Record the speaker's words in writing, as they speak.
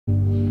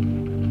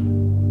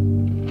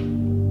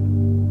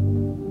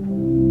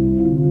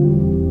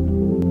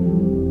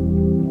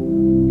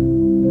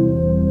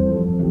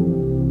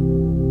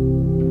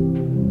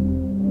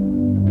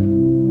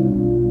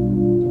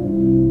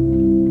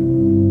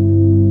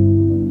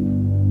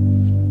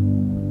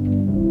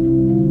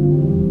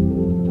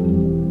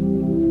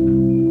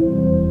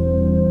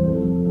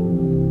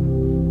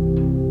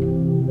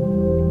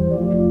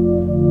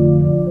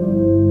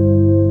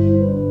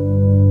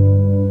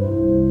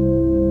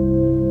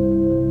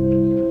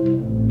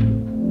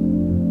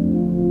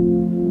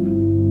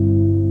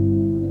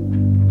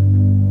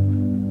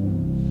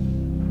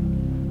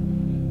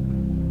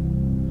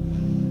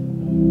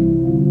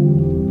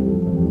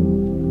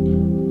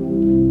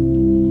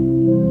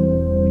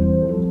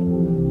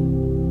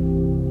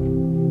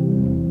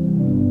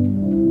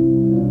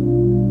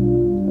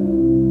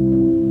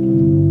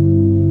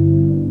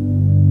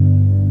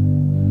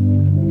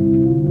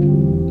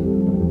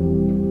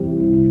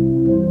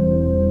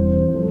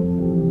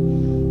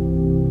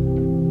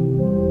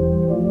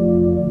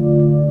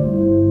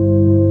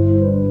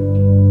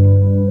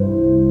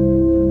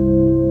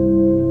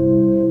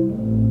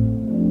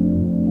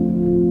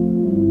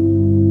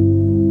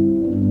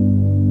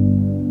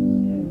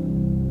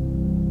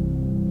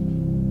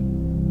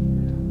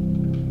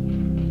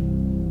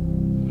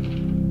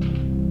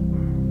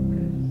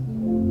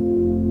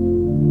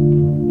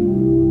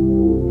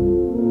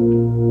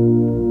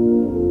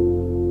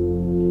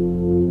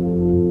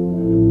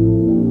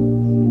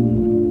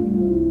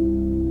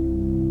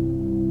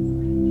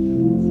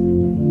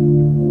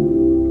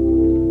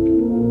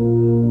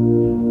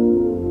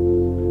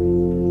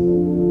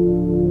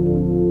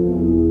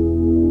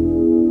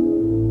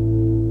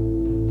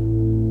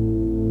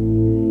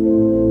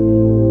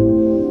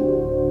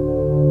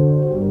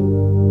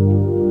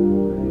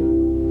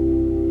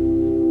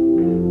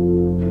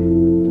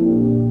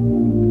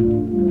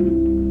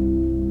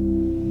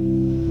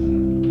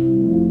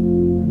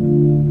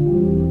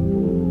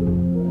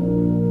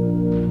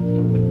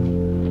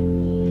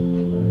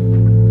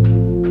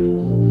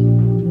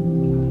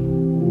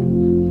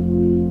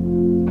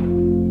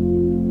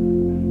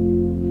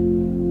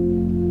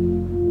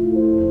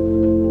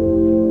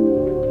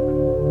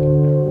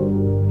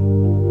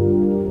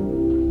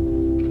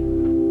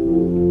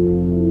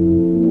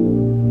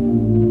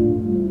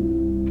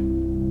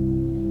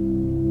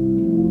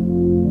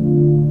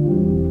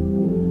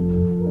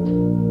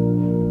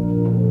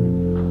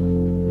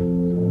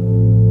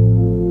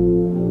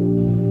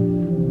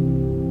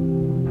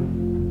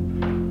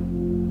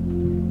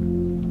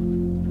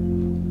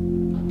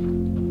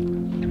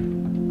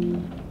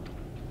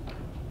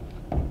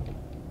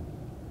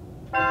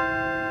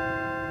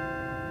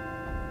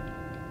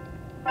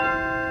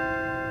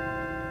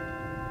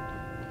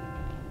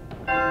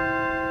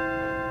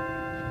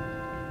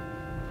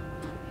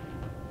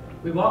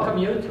We welcome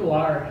you to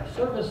our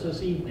service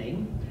this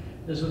evening.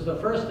 This is the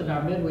first in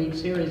our midweek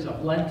series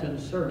of Lenten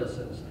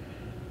services.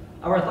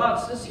 Our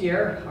thoughts this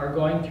year are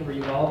going to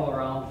revolve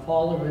around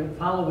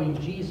following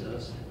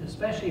Jesus,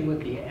 especially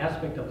with the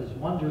aspect of his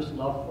wondrous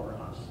love for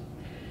us.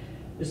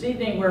 This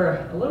evening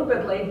we're a little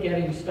bit late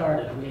getting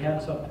started. We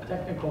had some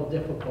technical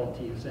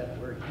difficulties that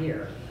were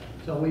here.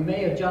 So we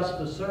may adjust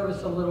the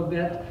service a little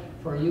bit.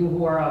 For you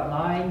who are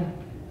online,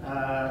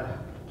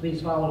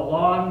 please follow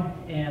along.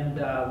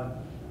 And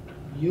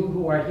you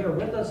who are here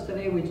with us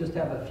today, we just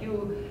have a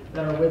few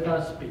that are with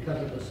us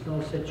because of the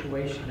snow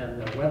situation and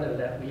the weather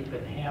that we've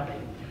been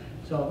having.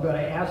 So I'm going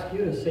to ask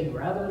you to sing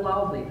rather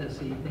loudly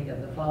this evening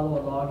and to follow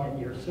along in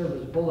your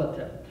service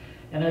bulletin.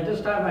 And at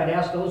this time, I'd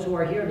ask those who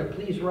are here to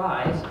please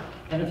rise.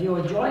 And if you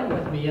would join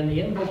with me in the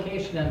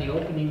invocation and the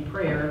opening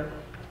prayer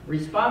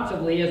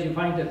responsively as you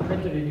find it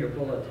printed in your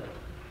bulletin.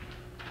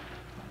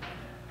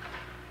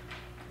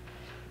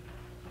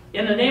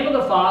 In the name of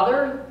the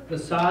Father, the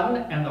Son,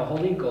 and the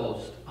Holy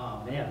Ghost.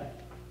 Amen.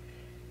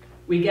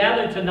 We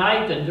gather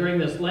tonight and during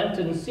this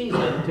Lenten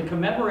season to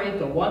commemorate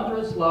the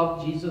wondrous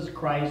love Jesus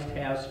Christ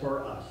has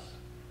for us.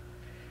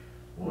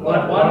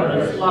 What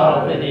wondrous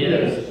love it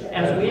is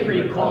as we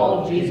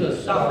recall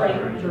Jesus'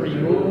 suffering to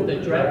remove the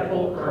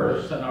dreadful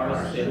curse on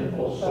our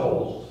sinful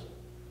souls.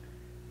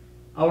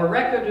 Our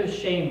record is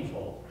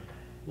shameful.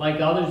 Like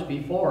others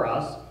before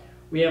us,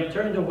 we have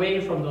turned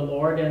away from the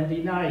Lord and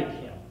denied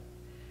him.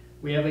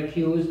 We have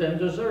accused and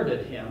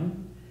deserted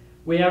him.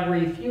 We have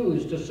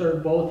refused to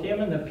serve both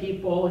him and the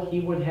people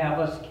he would have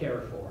us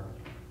care for.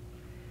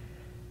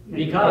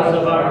 Because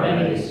of our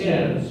many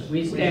sins,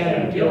 we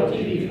stand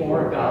guilty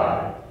before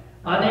God,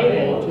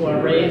 unable to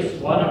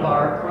erase one of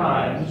our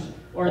crimes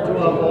or to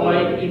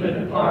avoid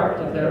even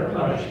part of their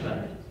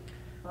punishment.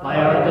 By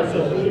our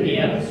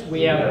disobedience,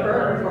 we have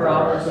earned for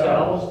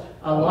ourselves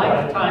a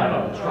lifetime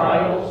of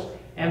trials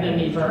and an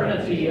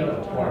eternity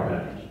of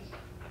torment.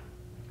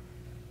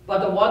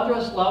 But the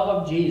wondrous love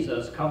of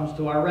Jesus comes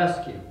to our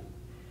rescue.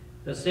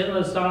 The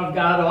sinless Son of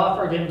God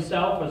offered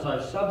himself as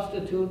our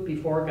substitute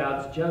before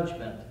God's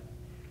judgment.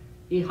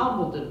 He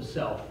humbled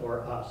himself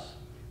for us,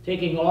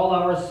 taking all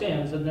our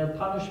sins and their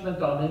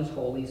punishment on his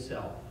holy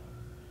self.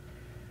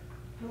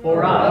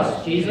 For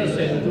us, Jesus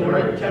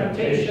endured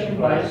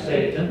temptation by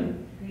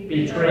Satan,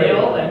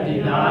 betrayal and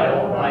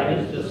denial by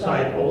his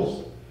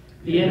disciples,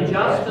 the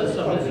injustice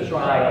of his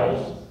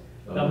trials,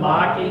 the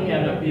mocking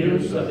and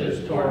abuse of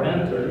his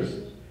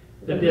tormentors,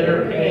 the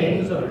bitter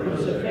pains of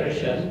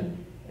crucifixion,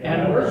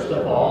 and worst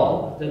of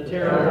all, the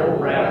terrible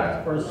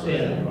wrath for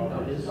sin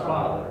of his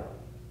Father.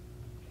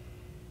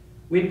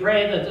 We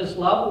pray that this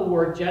love will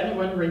work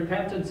genuine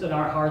repentance in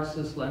our hearts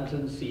this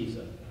Lenten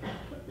season.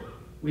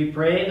 We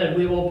pray that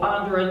we will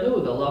ponder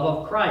anew the love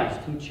of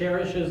Christ, who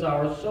cherishes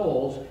our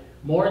souls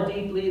more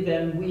deeply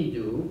than we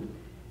do,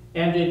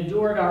 and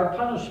endured our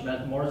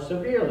punishment more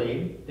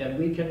severely than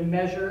we can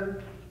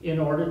measure in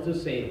order to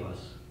save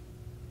us.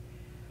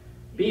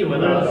 Be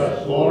with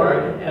us,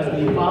 Lord, as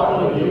we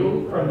follow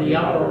you from the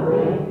upper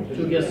room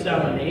to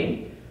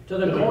Gethsemane, to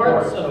the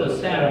courts of the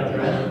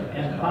Sanhedrin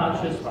and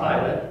Pontius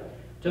Pilate,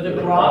 to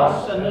the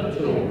cross and the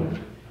tomb.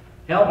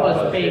 Help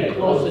us pay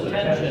close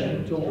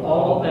attention to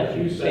all that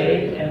you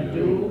say and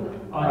do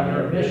on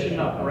your mission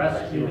of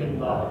rescuing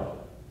love.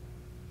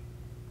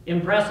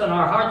 Impress on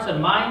our hearts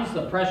and minds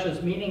the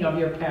precious meaning of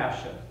your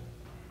passion.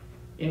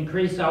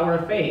 Increase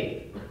our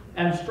faith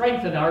and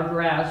strengthen our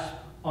grasp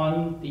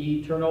on the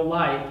eternal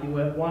life you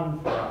have won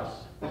for us.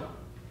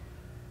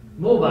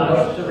 Move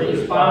us to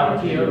respond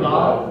to your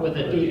love with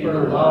a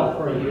deeper love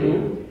for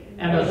you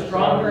and a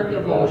stronger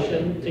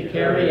devotion to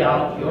carry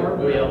out your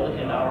will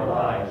in our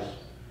lives.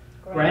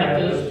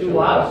 Grant this to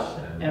us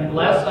and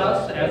bless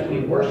us as we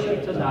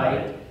worship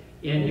tonight.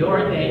 In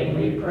your name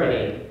we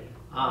pray.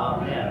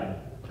 Amen.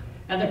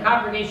 And the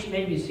congregation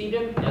may be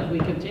seated as we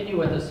continue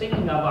with the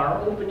singing of our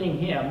opening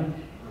hymn,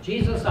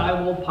 Jesus I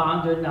Will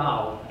Ponder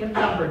Now, hymn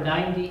number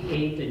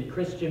 98 in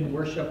Christian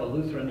Worship, a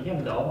Lutheran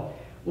hymnal.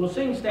 We'll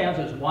sing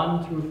stanzas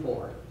 1 through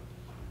 4.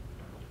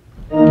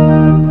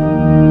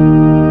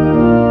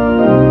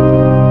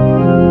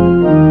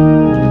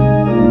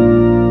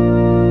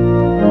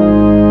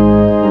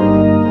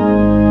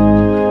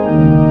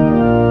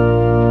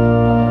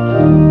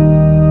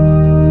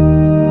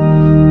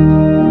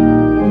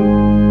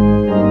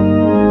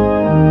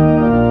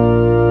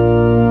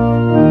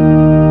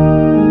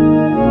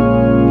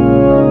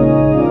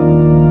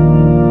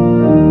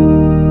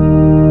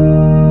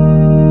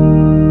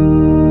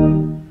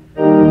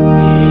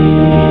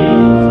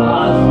 Jesus,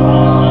 I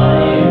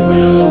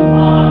will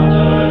ponder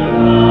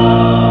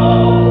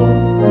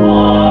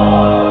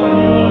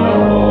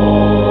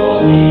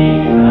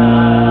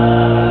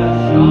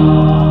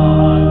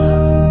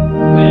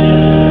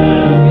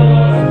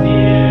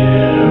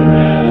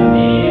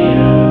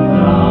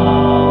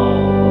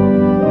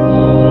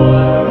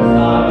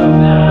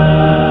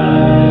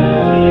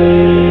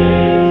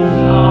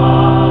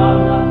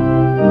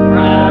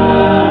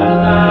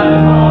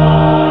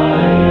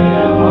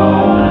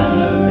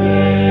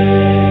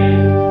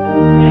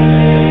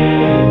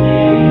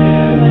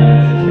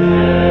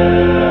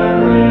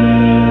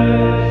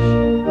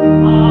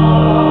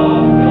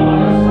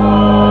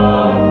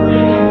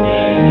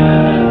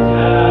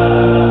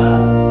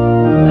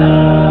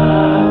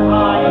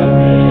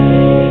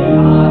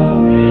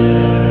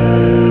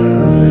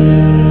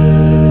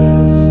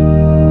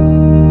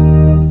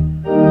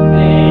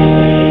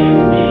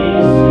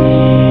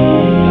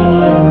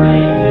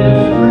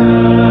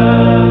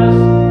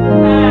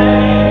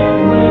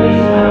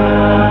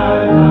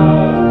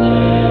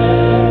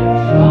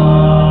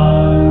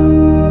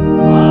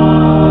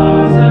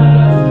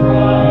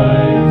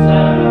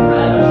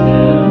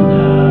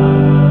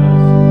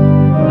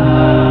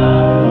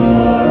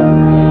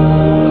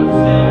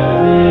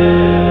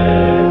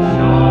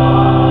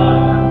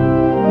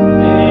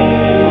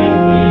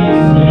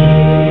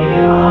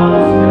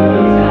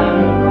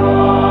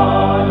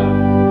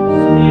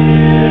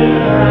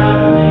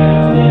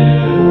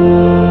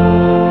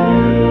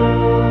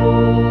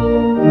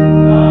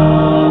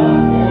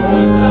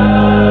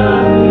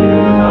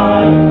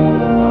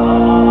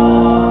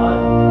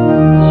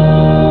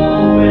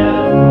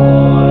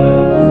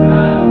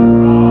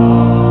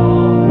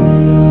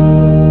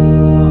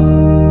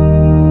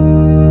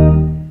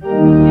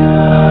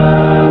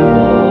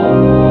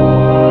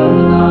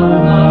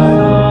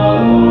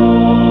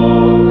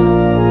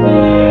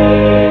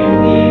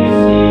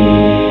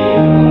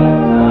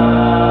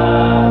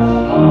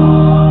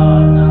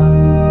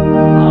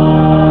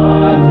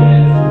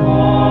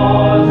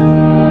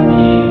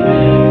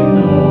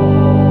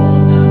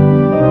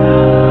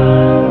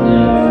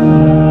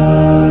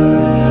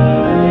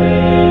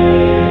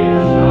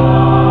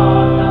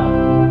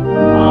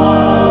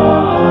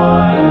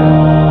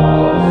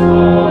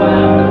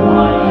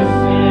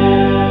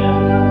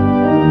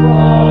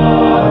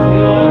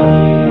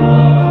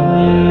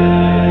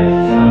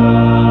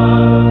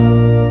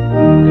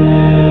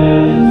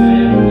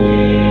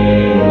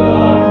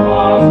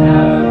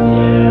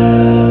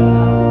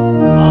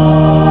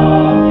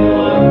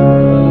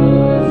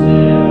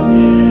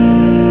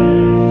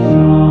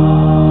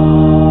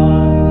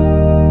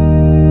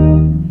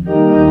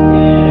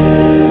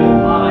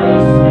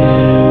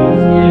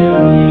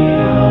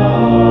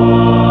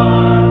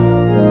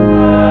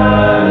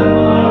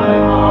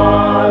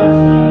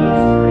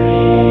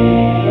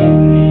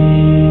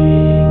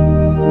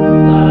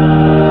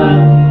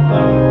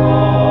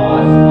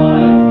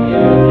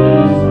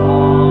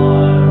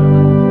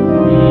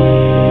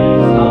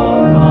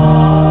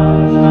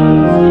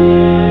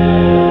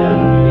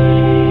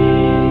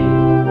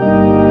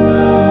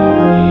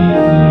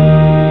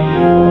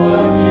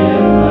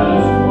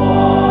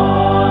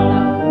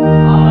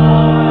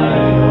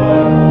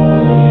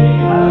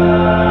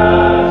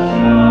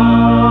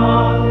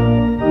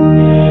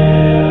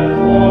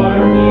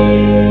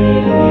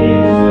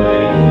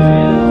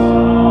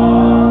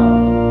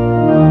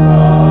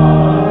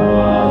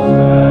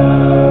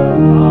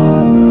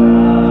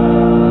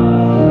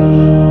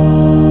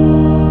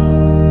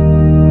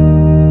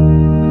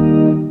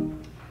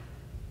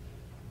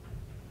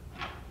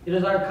It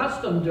is our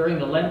custom during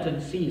the Lenten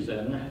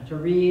season to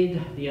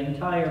read the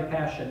entire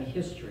Passion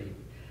history.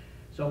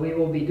 So we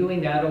will be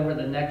doing that over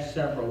the next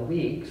several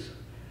weeks.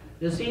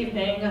 This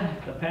evening,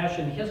 the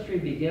Passion history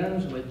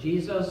begins with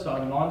Jesus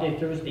on Maundy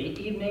Thursday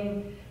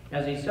evening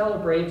as he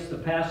celebrates the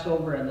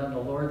Passover and then the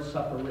Lord's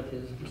Supper with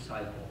his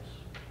disciples.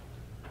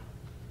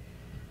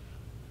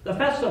 The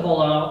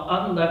festival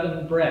of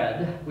unleavened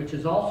bread, which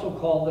is also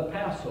called the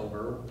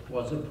Passover,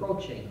 was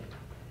approaching.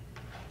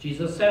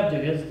 Jesus said to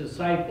his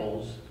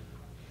disciples,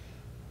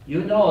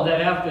 "You know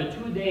that after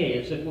 2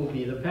 days it will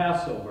be the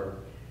Passover,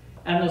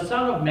 and the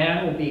Son of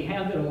Man will be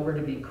handed over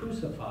to be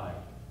crucified."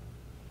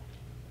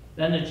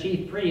 Then the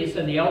chief priests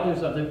and the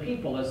elders of the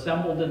people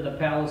assembled in the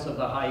palace of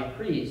the high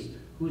priest,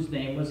 whose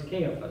name was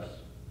Caiaphas.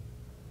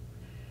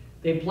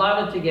 They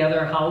plotted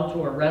together how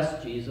to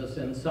arrest Jesus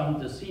in some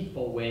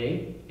deceitful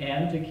way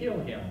and to kill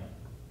him.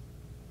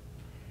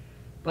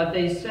 But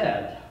they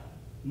said,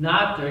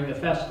 "Not during the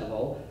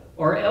festival,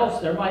 or else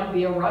there might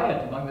be a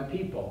riot among the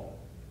people."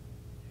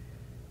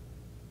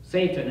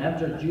 Satan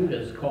entered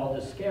Judas, called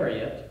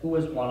Iscariot, who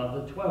was one of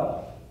the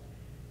 12.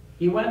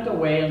 He went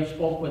away and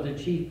spoke with the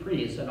chief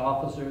priests and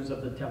officers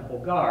of the temple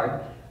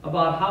guard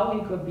about how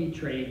he could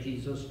betray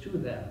Jesus to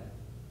them.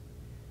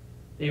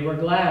 They were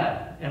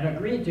glad and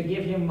agreed to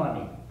give him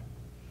money.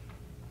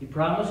 He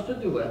promised to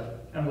do it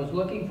and was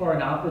looking for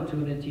an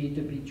opportunity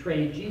to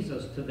betray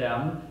Jesus to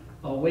them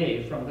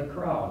away from the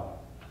crowd.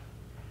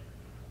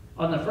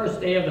 On the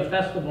first day of the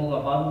festival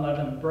of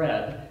unleavened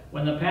bread,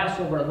 when the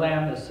Passover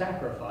lamb is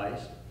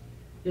sacrificed,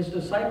 his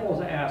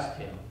disciples asked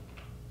him,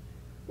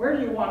 "Where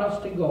do you want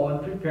us to go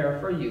and prepare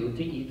for you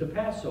to eat the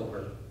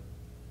Passover?"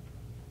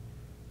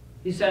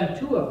 He sent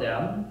 2 of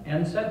them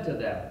and said to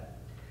them,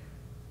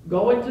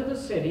 "Go into the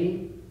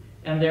city,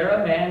 and there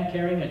a man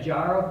carrying a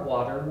jar of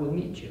water will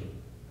meet you.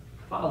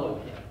 Follow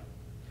him.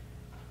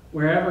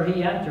 Wherever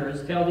he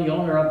enters, tell the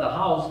owner of the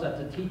house that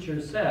the teacher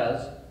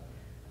says,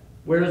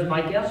 'Where is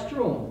my guest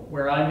room,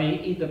 where I may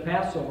eat the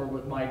Passover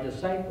with my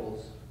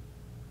disciples?'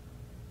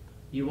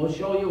 He will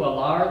show you a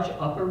large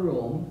upper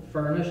room,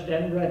 furnished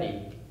and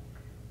ready.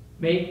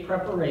 Make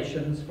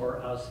preparations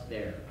for us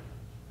there."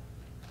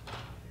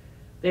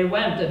 They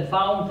went and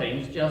found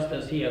things just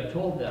as he had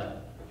told them,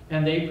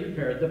 and they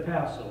prepared the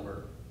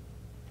Passover.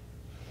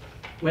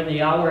 When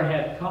the hour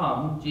had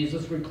come,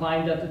 Jesus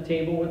reclined at the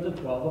table with the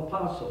 12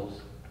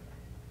 apostles.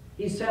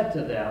 He said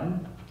to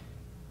them,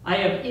 "I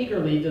have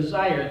eagerly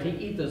desired to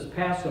eat this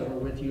Passover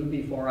with you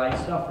before I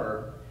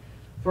suffer.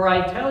 For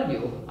I tell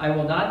you, I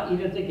will not eat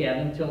it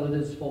again until it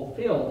is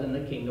fulfilled in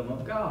the kingdom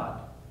of God."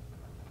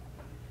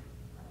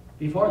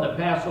 Before the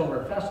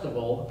Passover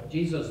festival,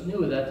 Jesus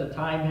knew that the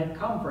time had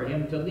come for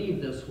him to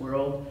leave this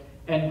world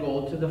and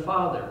go to the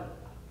Father.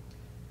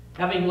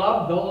 Having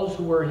loved those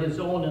who were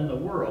his own in the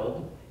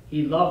world,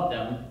 he loved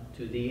them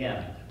to the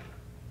end.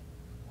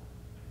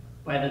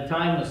 By the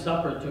time the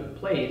supper took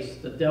place,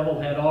 the devil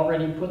had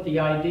already put the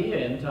idea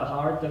into the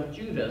heart of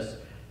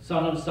Judas,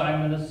 son of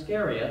Simon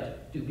Iscariot,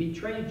 to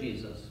betray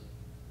Jesus.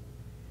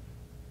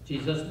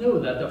 Jesus knew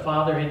that the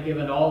Father had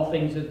given all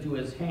things into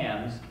his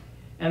hands,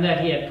 and that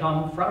he had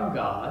come from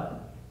God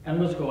and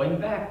was going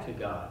back to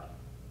God.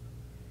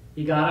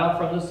 He got up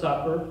from the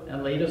supper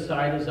and laid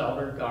aside his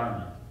outer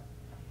garment.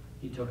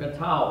 He took a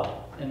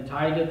towel and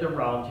tied it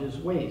around his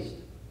waist.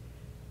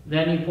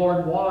 Then he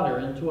poured water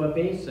into a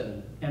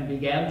basin and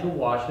began to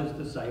wash his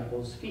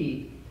disciples'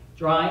 feet,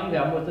 drying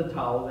them with the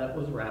towel that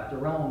was wrapped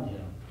around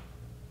him.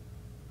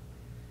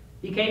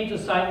 He came to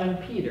Simon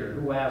Peter,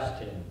 who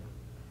asked him,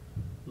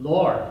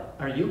 "Lord,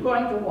 are you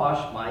going to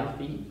wash my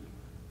feet?"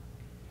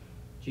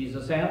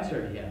 Jesus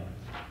answered him,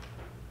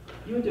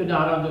 "You do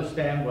not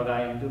understand what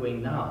I am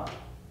doing now,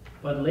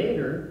 but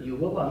later you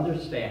will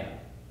understand."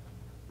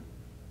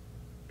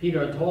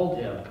 Peter told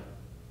him,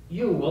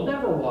 "You will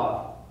never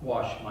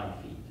wash my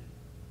feet."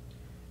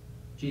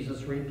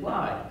 Jesus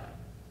replied,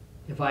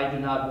 "If I do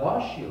not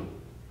wash you,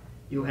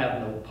 you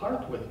have no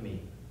part with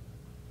me."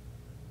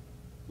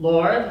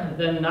 "Lord,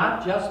 then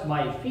not just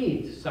my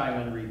feet,"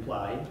 Simon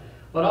replied,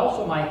 "but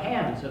also my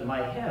hands and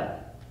my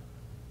head."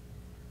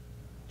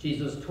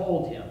 Jesus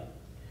told him,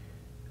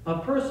 "A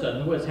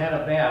person who has had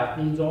a bath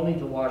needs only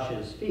to wash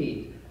his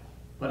feet,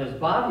 but his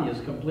body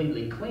is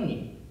completely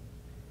clean.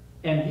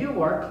 And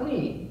you are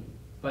clean,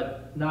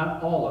 but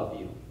not all of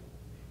you."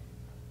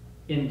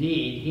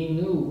 Indeed, he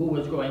knew who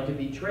was going to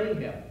betray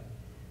him.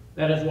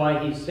 That is why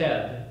he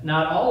said,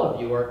 "Not all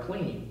of you are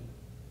clean."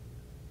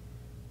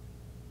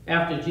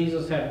 After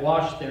Jesus had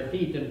washed their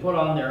feet and put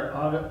on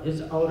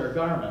his outer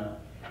garment,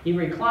 he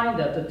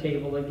reclined at the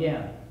table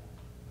again.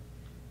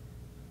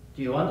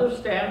 "Do you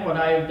understand what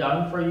I have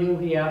done for you?"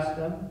 he asked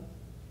them.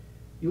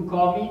 "You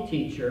call me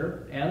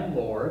teacher and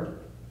Lord.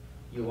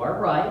 You are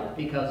right,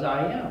 because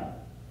I am.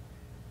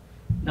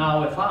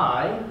 Now if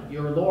I,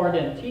 your Lord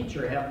and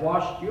teacher, have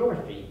washed your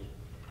feet,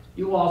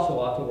 you also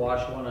ought to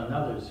wash one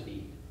another's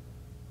feet.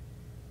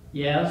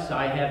 Yes,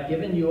 I have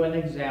given you an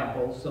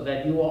example so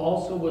that you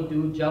also would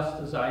do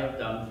just as I have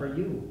done for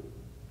you.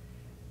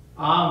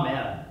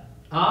 Amen.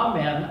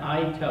 Amen,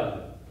 I tell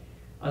you.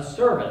 A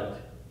servant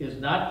is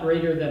not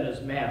greater than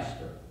his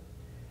master,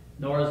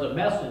 nor is a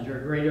messenger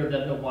greater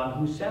than the one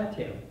who sent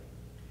him.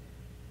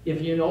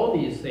 If you know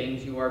these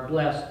things, you are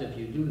blessed if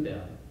you do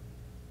them."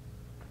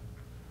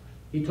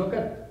 He took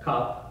a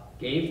cup,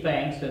 gave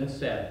thanks, and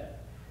said,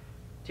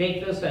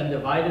 "Take this and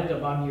divide it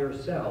among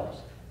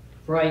yourselves.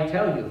 For I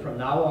tell you, from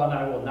now on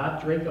I will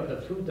not drink of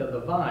the fruit of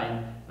the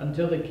vine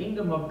until the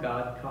kingdom of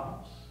God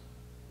comes."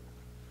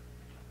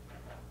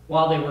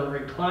 While they were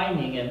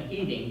reclining and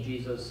eating,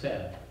 Jesus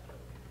said,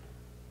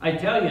 "I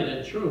tell you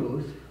the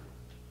truth,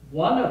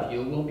 one of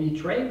you will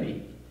betray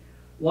me,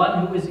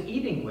 one who is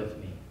eating with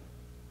me."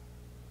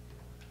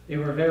 They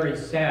were very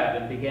sad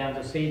and began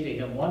to say to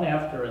him one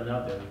after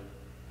another,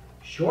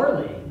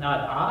 "Surely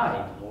not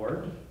I,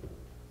 Lord."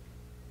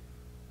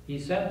 He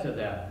said to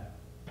them,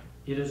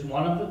 "It is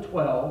one of the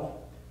 12,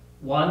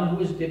 one who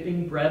is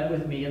dipping bread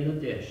with me in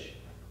the dish.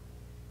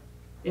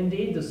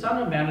 Indeed, the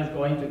Son of Man is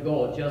going to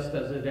go just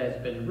as it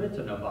has been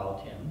written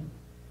about him.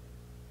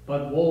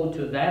 But woe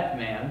to that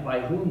man by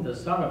whom the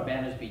Son of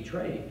Man is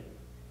betrayed.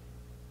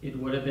 It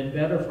would have been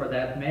better for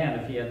that man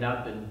if he had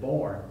not been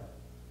born."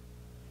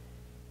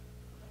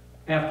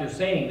 After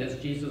saying this,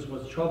 Jesus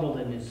was troubled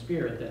in his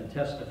spirit and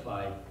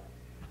testified,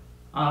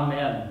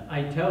 "Amen,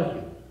 I tell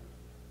you,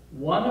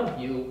 one of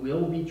you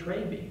will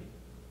betray me."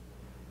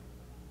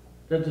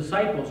 The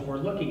disciples were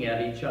looking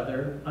at each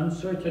other,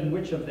 uncertain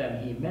which of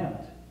them he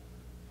meant.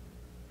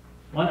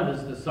 One of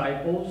his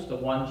disciples, the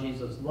one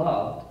Jesus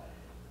loved,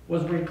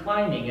 was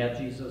reclining at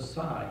Jesus'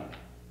 side.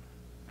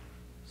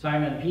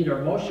 Simon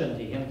Peter motioned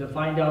to him to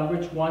find out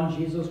which one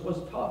Jesus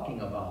was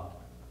talking about.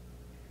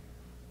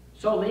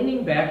 So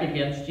leaning back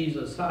against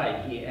Jesus'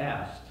 side, he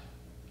asked,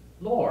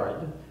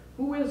 "Lord,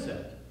 who is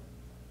it?"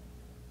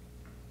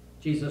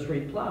 Jesus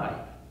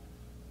replied,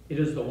 "It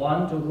is the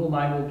one to whom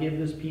I will give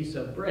this piece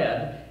of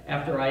bread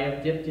after I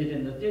have dipped it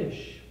in the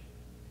dish."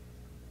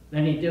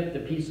 Then he dipped the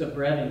piece of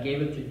bread and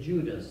gave it to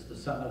Judas, the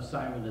son of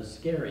Simon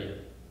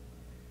Iscariot.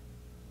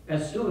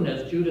 As soon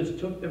as Judas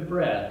took the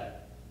bread,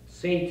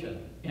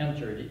 Satan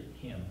entered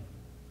him.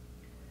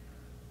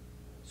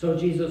 So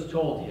Jesus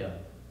told him,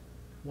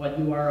 "What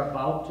you are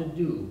about to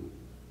do,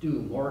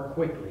 do more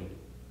quickly."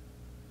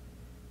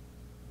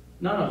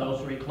 None of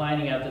those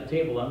reclining at the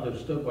table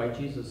understood why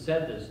Jesus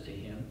said this to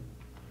him.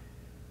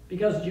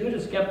 Because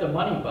Judas kept a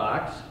money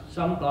box,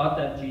 some thought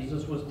that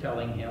Jesus was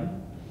telling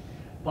him,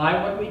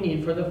 "Buy what we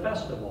need for the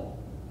festival,"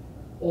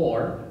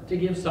 or to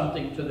give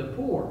something to the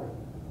poor.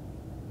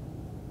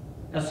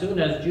 As soon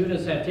as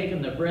Judas had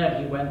taken the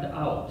bread, he went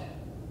out,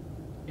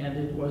 and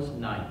it was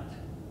night.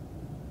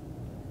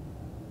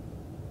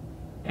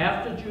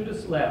 After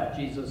Judas left,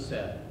 Jesus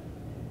said,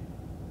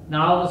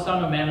 "Now the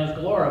Son of Man is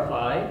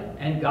glorified,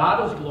 and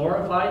God is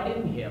glorified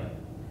in him.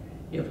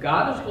 If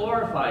God is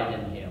glorified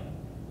in him,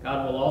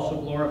 God will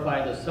also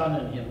glorify the Son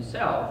in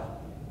himself,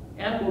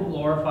 and will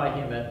glorify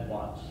him at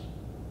once."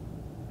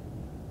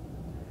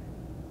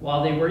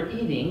 While they were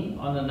eating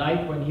on the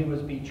night when he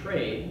was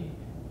betrayed,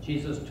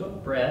 Jesus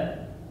took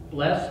bread,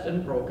 blessed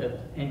and broke it,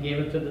 and gave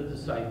it to the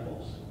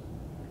disciples.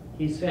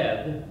 He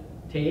said,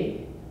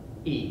 "Take,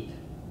 eat.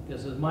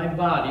 This is my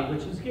body,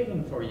 which is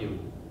given for you.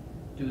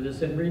 Do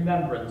this in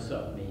remembrance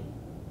of me."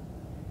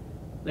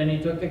 Then he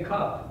took the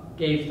cup,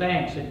 gave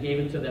thanks, and gave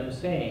it to them,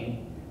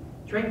 saying,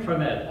 "Drink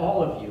from it,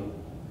 all of you,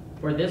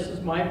 for this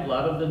is my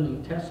blood of the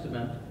New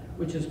Testament,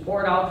 which is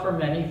poured out for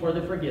many for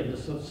the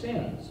forgiveness of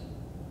sins.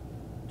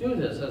 Do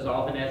this as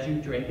often as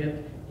you drink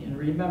it in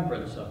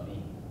remembrance of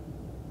me."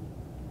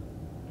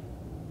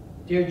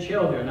 Dear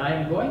children, I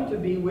am going to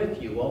be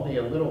with you only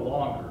a little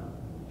longer.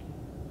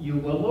 You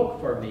will look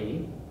for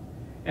me,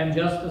 and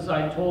just as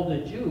I told the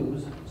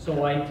Jews,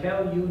 so I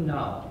tell you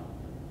now,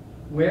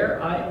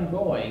 where I am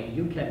going,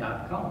 you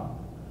cannot come.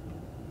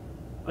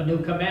 A new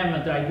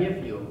commandment I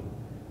give you,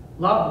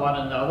 love one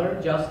another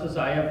just as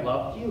I have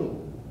loved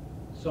you.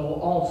 So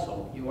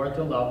also you are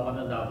to love one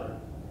another.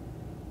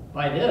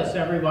 By this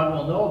everyone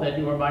will know that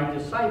you are my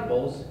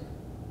disciples,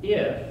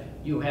 if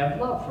you have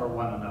love for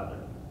one another.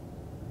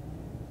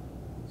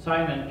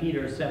 Simon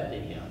Peter said to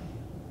him,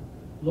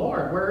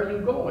 "Lord, where are you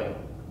going?"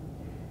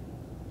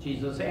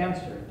 Jesus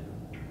answered,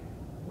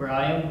 "Where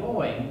I am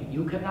going,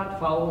 you cannot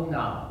follow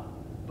now,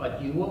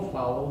 but you will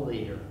follow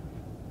later."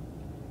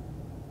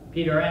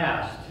 Peter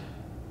asked,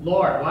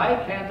 "Lord,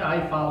 why can't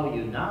I follow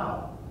you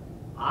now?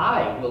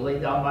 I will lay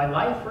down my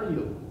life for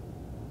you."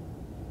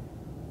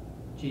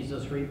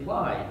 Jesus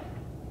replied,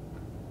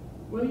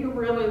 "Will you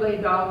really lay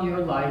down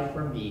your life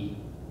for me?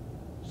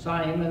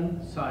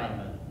 Simon,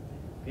 Simon,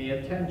 pay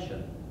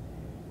attention.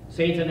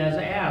 Satan has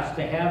asked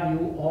to have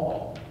you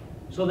all,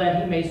 so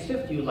that he may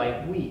sift you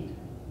like wheat.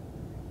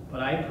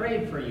 But I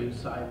prayed for you,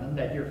 Simon,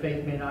 that your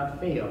faith may not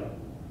fail.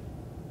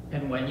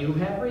 And when you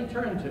have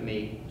returned to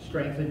me,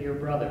 strengthen your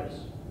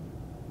brothers."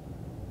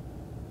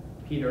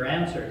 Peter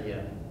answered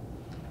him,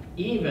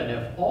 "Even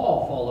if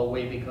all fall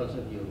away because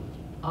of you,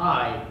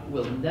 I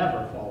will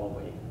never fall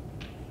away."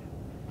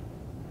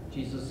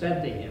 Jesus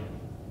said to him,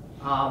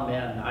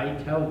 "Amen, I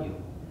tell you,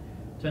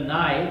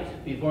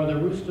 tonight, before the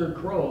rooster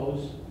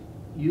crows,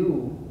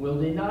 you will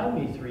deny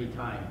me 3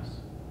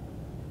 times.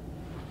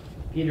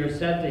 Peter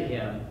said to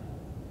him,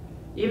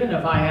 "Even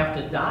if I have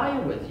to die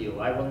with you,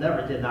 I will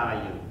never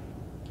deny you."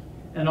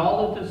 And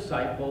all the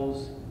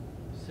disciples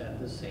said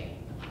the same.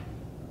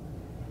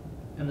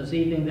 And this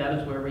evening, that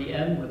is where we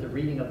end with the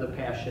reading of the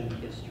Passion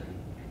history.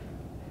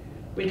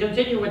 We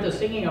continue with the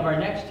singing of our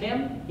next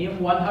hymn, hymn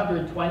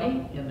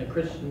 120 in the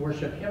Christian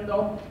worship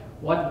hymnal,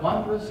 "What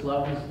Wondrous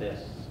Love Is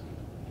This?"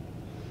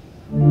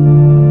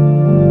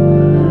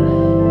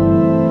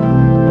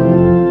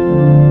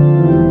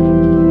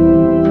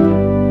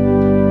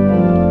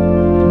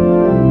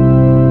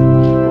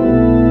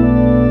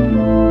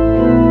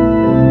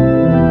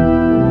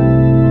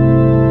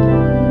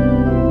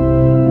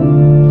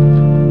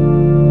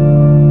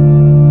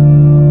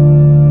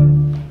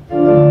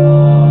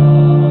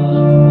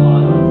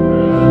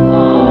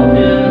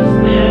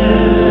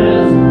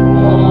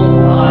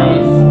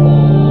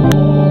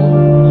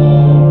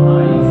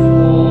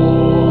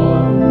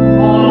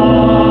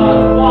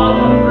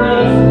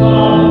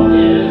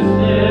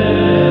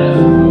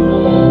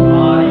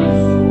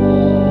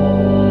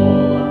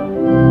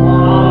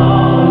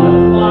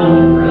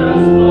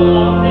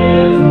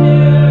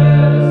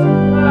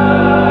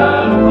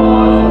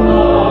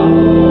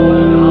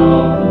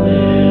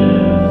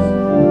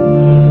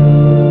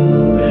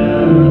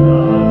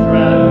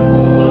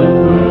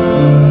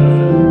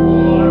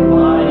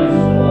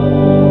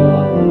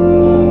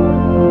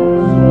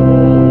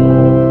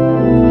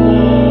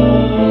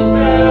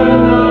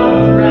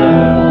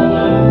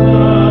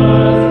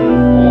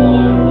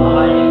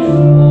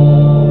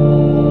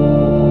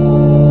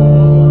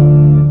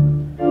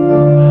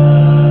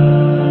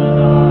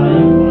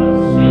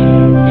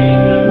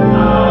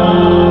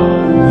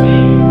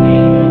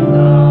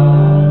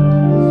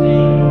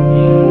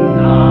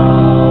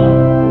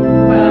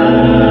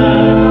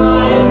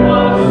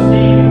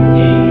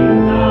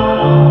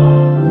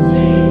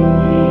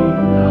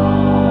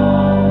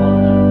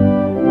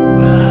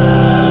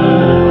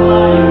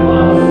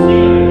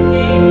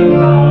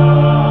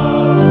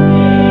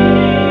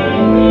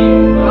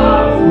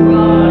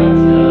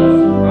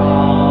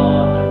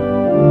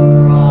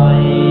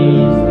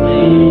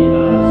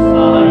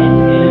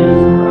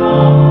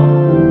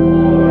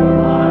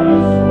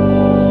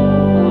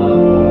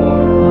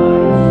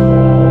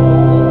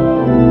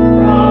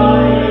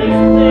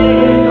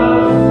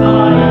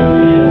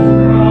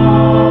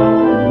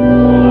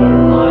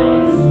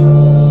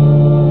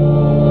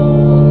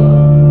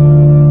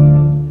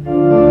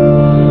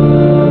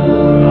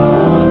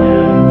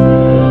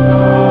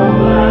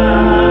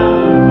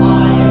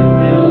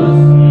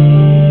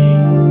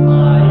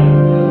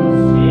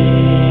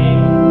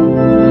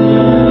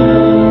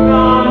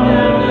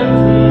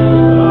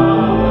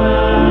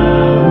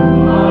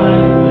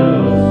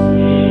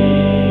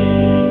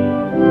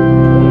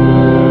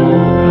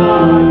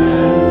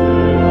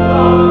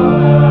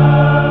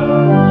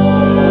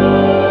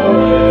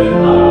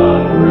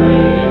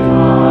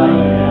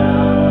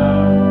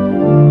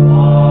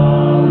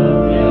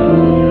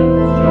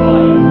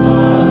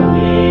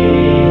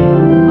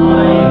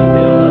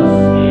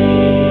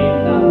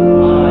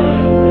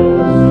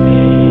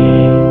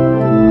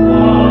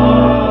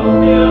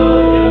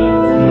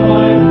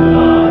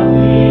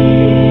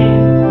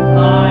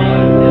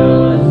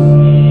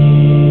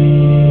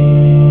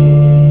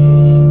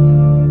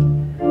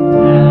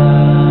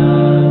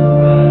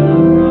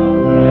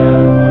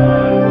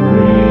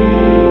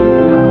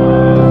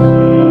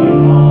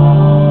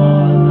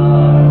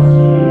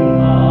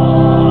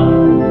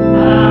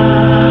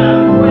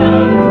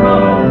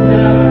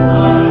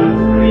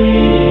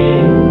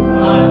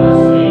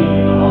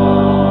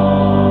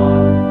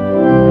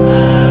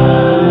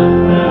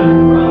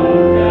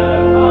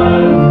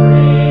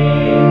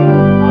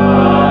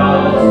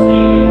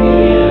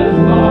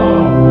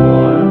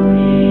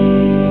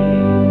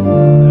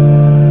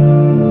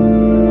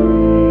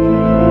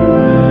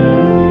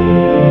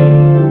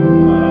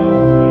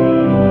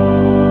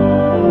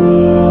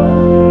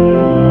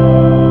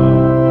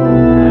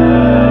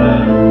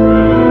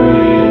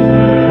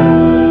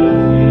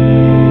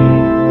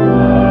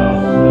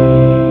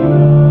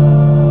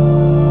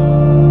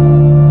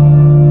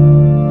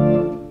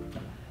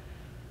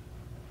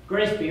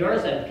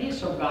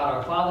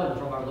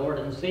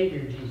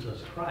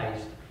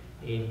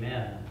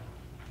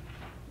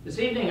 This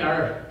evening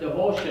our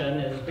devotion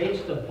is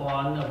based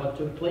upon what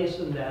took place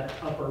in that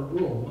upper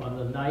room on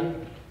the night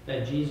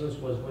that Jesus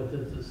was with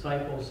his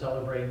disciples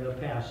celebrating the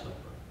Passover.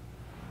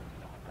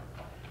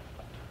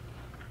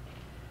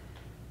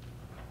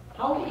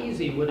 How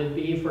easy would it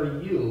be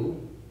for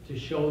you to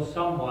show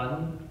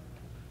someone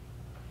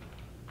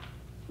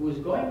who is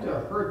going to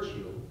hurt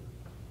you,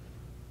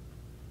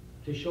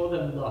 to show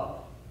them love?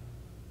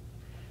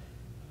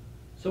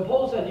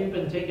 Suppose that you've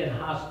been taken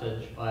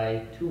hostage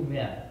by two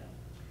men.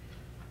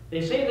 They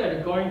say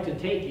they're going to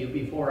take you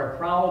before a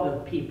crowd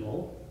of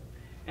people,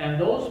 and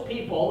those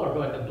people are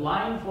going to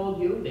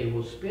blindfold you, they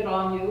will spit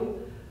on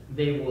you,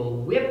 they will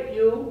whip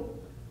you,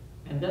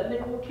 and then they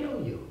will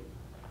kill you.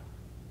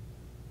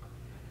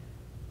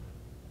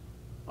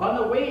 On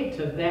the way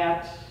to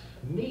that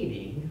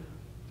meeting,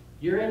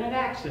 You're in an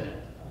accident.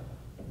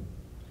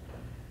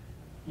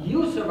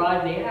 You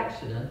survived the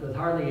accident with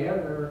hardly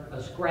ever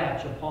a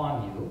scratch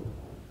upon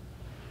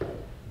you.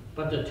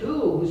 But the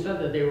two who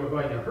said that they were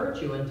going to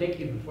hurt you and take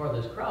you before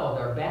this crowd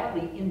are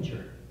badly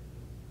injured.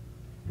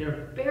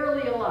 They're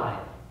barely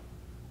alive.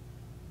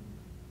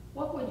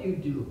 What would you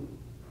do?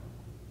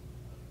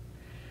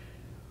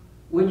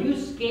 Would you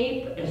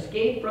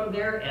escape from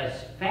there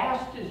as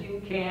fast as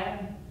you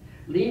can,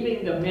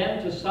 leaving the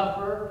men to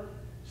suffer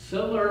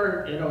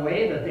similar in a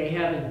way that they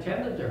had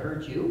intended to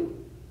hurt you?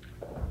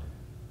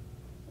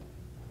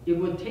 It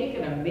would take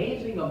an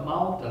amazing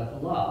amount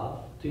of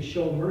love to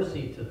show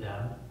mercy to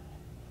them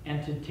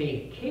and to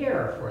take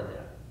care for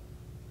them,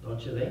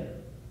 don't you think?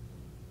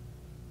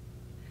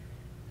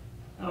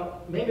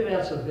 Now, maybe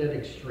that's a bit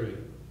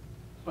extreme,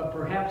 but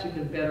perhaps it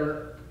could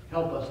better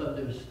help us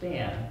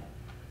understand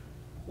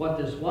what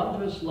this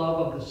wondrous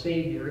love of the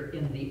Savior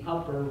in the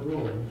upper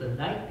room the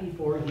night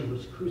before he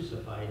was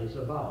crucified is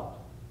about.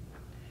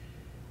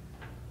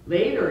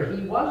 Later,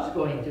 he was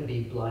going to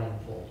be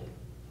blindfolded.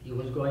 He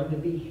was going to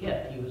be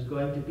hit. He was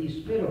going to be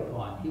spit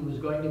upon. He was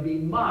going to be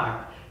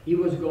mocked. He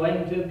was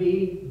going to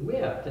be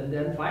whipped and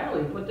then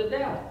finally put to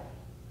death.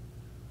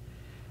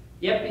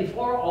 Yet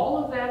before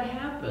all of that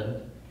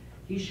happened,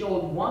 he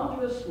showed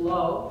wondrous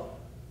love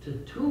to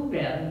two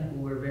men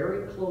who were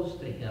very close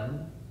to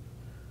him,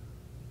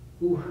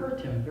 who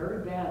hurt him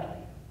very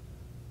badly.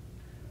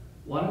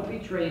 One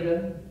betrayed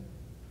him,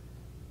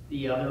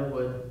 the other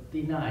would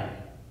deny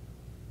him.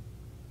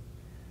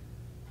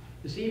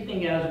 This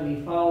evening, as we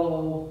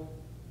follow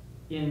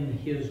in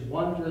his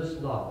wondrous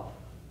love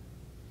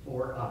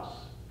for us,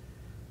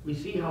 we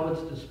see how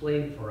it's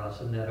displayed for us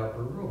in that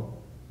upper room.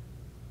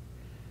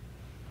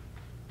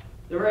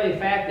 The very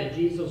fact that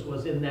Jesus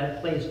was in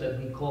that place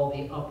that we call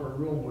the upper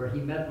room, where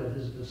he met with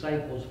his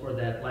disciples for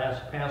that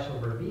last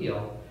Passover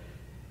meal,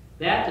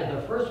 that in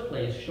the first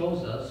place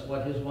shows us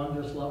what his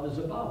wondrous love is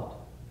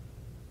about.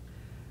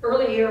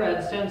 Earlier, he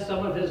had sent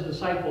some of his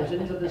disciples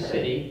into the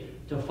city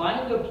to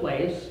find a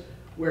place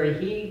where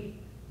he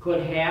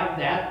could have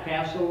that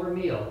Passover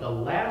meal. The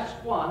last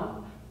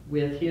one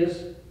with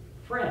his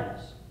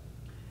friends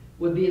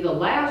would be the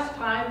last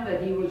time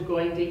that he was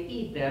going to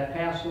eat that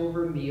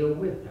Passover meal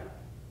with them.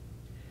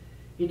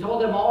 He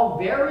told them all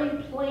very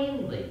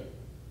plainly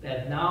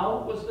that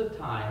now was the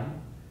time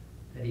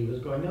that he was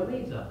going to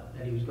leave them,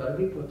 that he was going to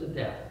be put to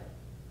death.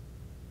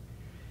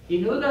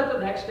 He knew that the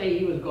next day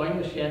he was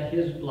going to shed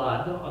his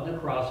blood on the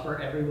cross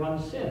for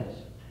everyone's sins.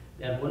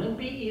 That wouldn't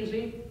be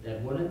easy,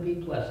 that wouldn't be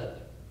pleasant.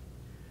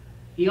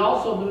 He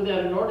also knew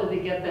that in order to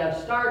get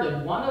that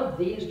started, one of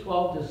these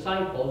 12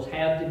 disciples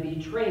had to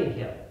betray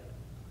him.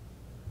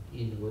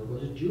 He knew it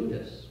was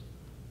Judas.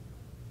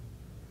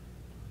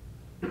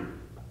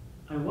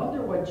 I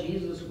wonder what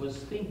Jesus was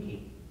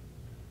thinking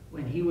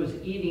when he was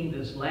eating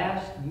this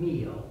last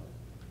meal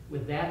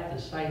with that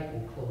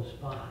disciple close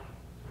by.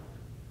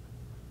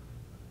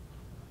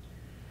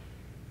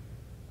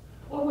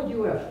 What would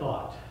you have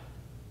thought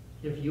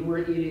if you were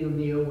eating a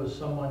meal with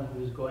someone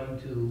who was going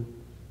to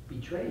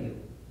betray you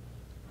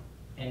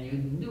and you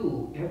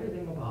knew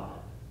everything about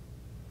it?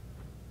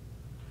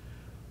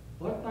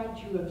 What might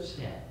you have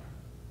said?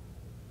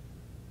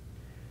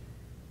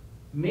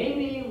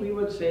 Maybe we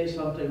would say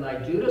something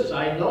like, Judas,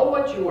 I know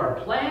what you are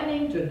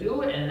planning to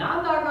do, and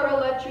I'm not going to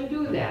let you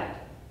do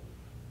that.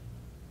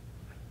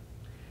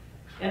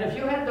 And if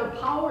you had the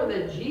power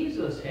that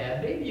Jesus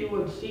had, maybe you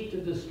would seek to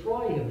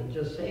destroy him in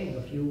just saying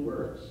a few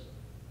words.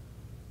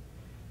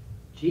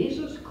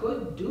 Jesus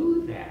could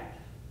do that.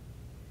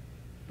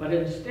 But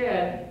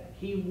instead,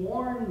 he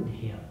warned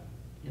him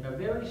in a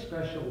very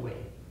special way.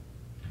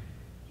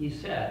 He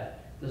said,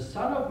 the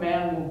Son of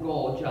Man will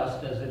go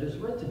just as it is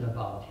written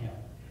about him.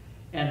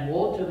 And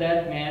woe to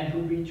that man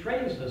who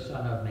betrays the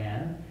Son of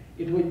Man.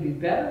 It would be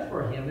better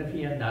for him if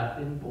he had not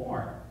been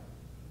born.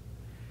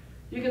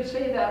 You could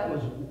say that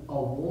was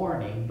a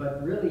warning,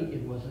 but really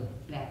it was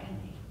a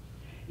beckoning.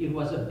 It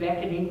was a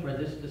beckoning for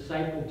this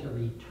disciple to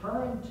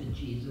return to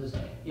Jesus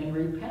in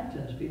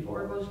repentance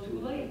before it was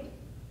too late.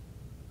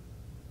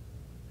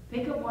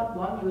 Think of what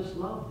wondrous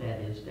love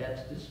that is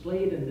that's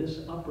displayed in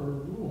this upper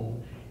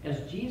room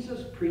as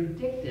Jesus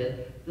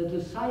predicted the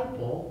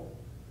disciple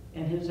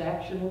and his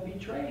action of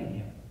betraying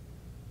him.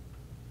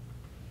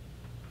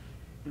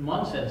 In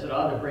one sense, it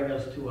ought to bring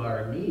us to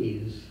our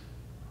knees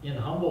in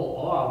humble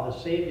awe of the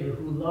Savior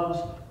who loves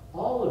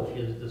all of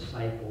his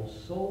disciples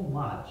so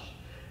much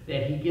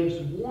that he gives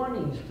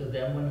warnings to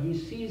them when he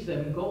sees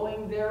them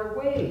going their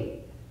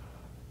way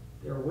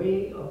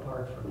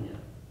apart from him.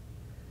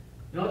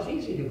 You know, it's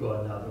easy to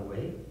go another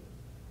way.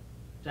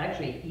 It's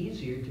actually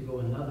easier to go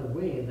another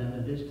way than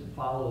it is to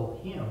follow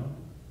him.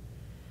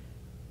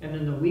 And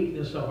in the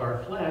weakness of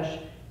our flesh,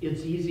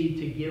 it's easy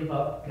to give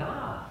up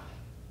God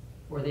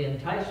for the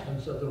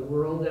enticements of the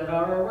world that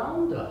are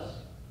around us.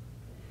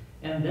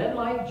 And then,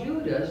 like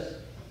Judas,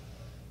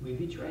 we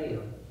betray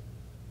him.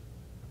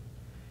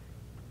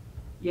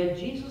 Yet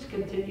Jesus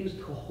continues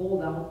to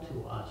hold out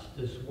to us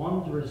this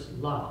wondrous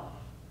love.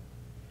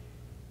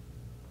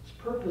 It's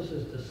purpose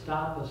is to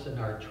stop us in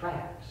our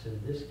tracks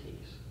in this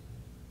case.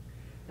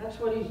 That's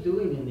what he's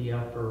doing in the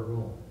upper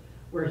room,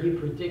 where he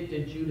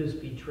predicted Judas'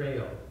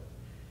 betrayal.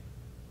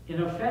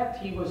 In effect,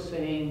 he was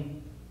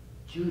saying,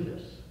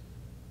 Judas,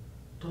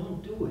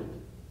 don't do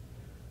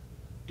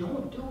it.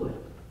 Don't do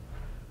it.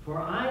 For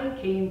I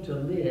came to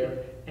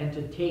live and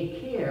to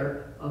take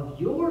care of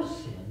your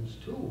sins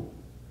too.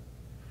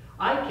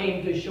 I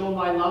came to show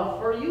my love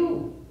for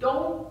you.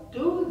 Don't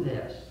do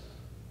this.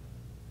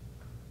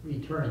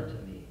 Return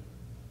to me.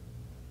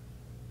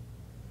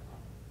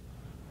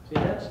 See,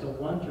 that's the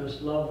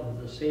wondrous love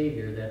of the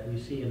Savior that we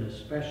see in a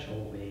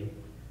special way,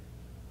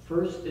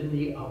 first in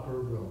the upper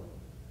room.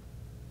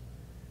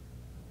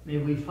 May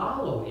we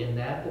follow in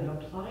that and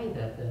apply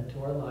that then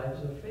to our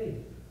lives of faith.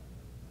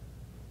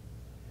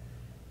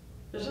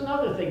 There's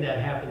another thing that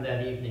happened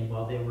that evening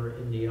while they were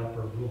in the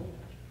upper room.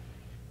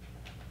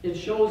 It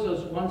shows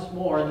us once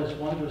more this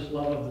wondrous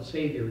love of the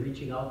Savior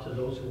reaching out to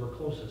those who were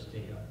closest to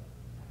him.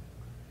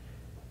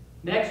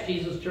 Next,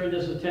 Jesus turned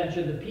his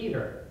attention to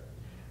Peter.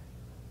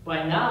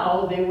 By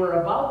now, they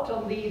were about to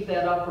leave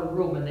that upper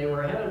room and they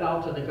were headed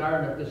out to the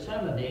Garden of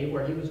Gethsemane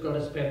where he was going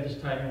to spend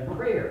his time in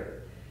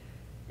prayer.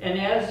 And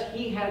as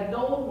he had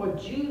known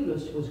what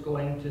Judas was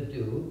going to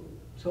do,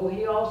 so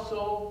he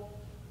also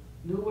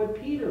knew what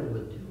Peter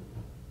would do.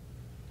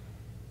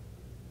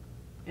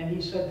 And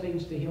he said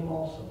things to him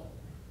also.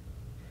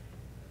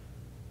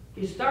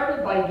 He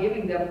started by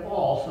giving them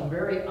all some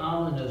very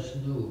ominous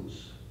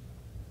news.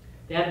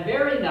 That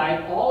very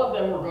night, all of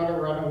them were going to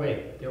run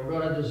away. They were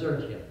going to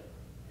desert him.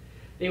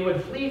 They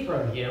would flee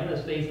from him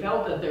as they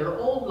felt that their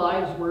own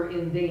lives were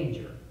in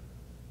danger.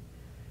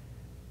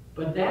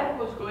 But that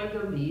was going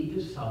to lead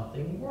to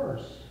something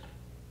worse.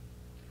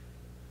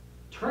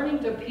 Turning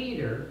to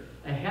Peter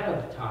ahead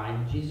of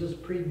time, Jesus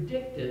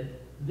predicted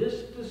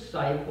this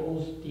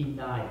disciple's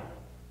denial.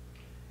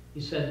 He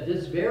said,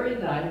 this very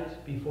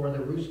night before the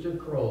rooster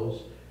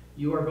crows,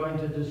 you are going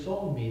to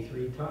disown me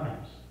 3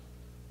 times.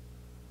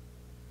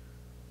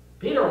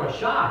 Peter was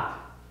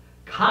shocked.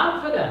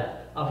 Confident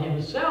of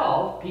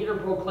himself, Peter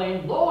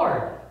proclaimed,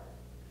 Lord,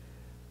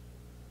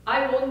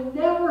 I will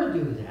never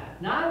do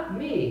that, not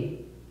me.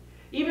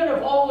 Even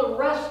if all the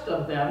rest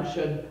of them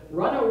should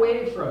run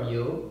away from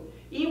you,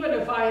 even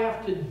if I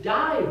have to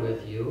die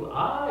with you,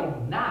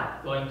 I'm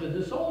not going to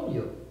disown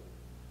you.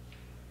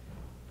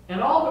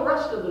 And all the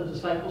rest of the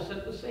disciples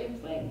said the same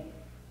thing.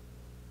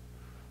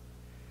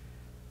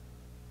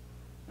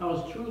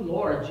 Now, as true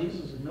Lord,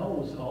 Jesus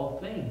knows all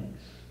things.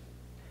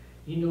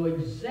 He knew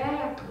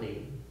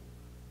exactly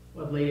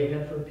what lay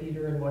ahead for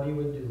Peter and what he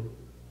would do.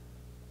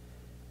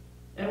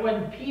 And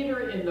when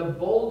Peter, in the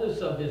boldness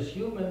of his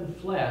human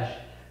flesh,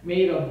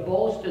 made a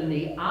boast in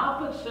the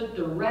opposite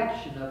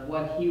direction of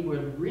what he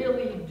would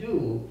really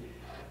do,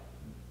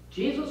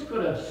 Jesus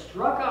could have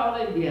struck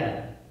out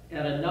again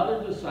at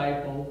another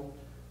disciple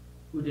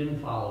who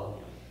didn't follow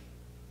him.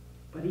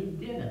 But he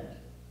didn't.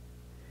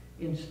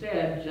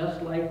 Instead,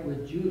 just like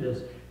with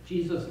Judas,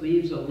 Jesus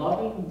leaves a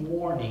loving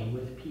warning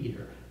with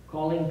Peter,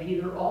 calling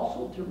Peter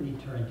also to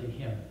return to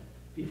him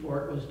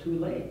before it was too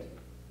late.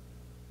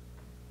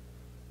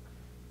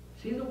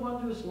 See the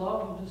wondrous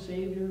love of the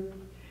Savior?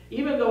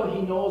 Even though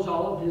he knows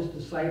all of his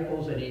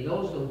disciples and he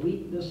knows the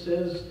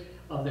weaknesses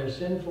of their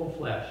sinful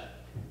flesh,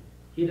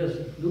 he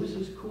doesn't lose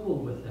his cool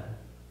with them.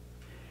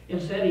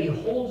 Instead, he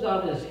holds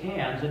out his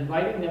hands,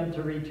 inviting them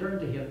to return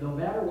to him no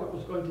matter what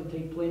was going to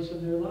take place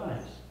in their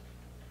lives.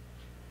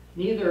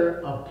 Neither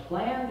a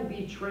planned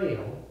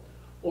betrayal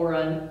or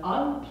an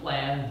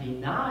unplanned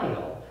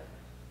denial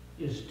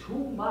is too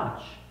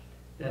much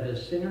that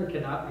a sinner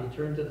cannot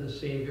return to the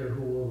Savior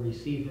who will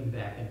receive him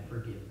back in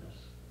forgiveness.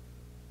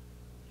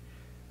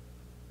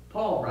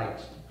 Paul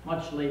writes,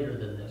 much later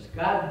than this,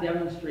 God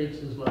demonstrates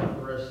his love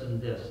for us in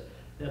this,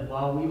 that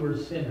while we were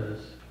sinners,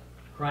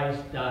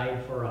 Christ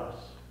died for us.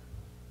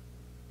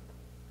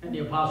 And the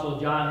Apostle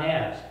John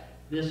adds,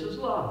 this is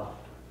love.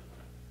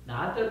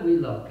 Not that we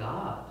love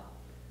God,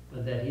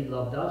 but that he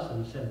loved us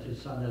and sent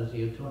his Son as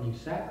the atoning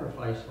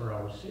sacrifice for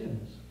our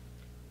sins.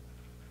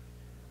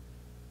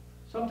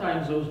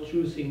 Sometimes those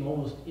truths seem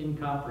almost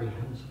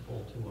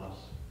incomprehensible to us,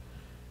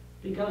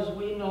 because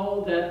we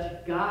know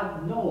that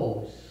God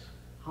knows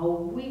how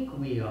weak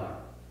we are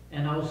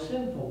and how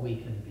sinful we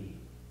can be.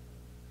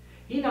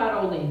 He not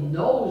only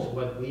knows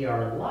what we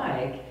are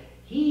like,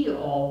 he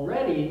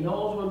already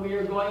knows what we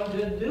are going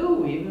to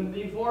do even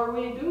before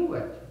we do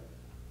it.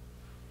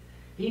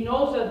 He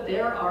knows that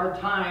there are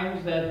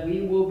times that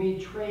we will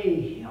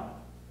betray him.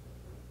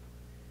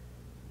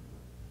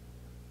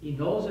 He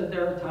knows that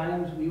there are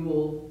times we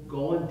will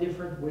go a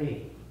different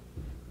way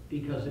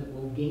because it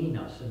will gain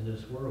us in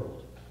this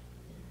world.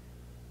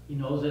 He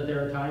knows that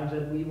there are times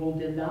that we will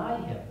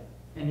deny him.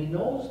 And he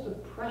knows the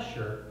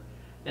pressure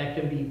that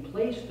can be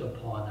placed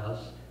upon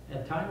us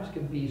at times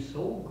can be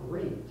so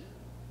great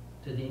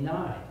to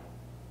deny.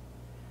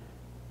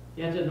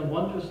 Yet in the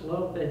wondrous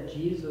love that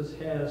Jesus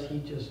has, he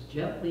just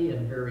gently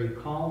and very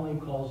calmly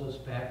calls us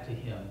back to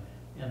him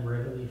and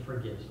readily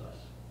forgives us.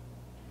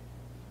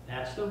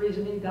 That's the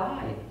reason he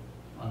died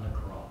on the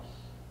cross,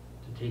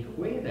 to take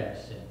away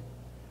that sin.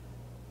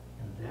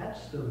 And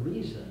that's the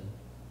reason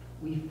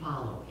we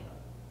follow him.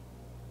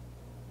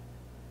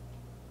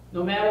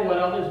 No matter what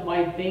others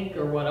might think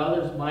or what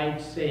others might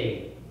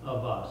say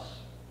of us,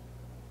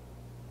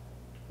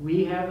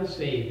 we have a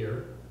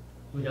Savior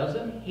who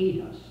doesn't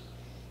hate us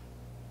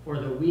for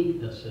the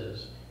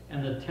weaknesses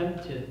and the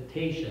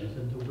temptations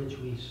into which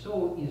we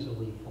so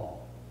easily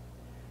fall.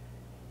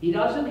 He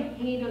doesn't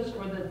hate us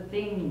for the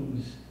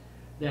things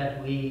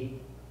that we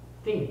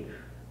think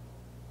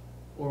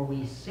or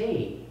we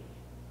say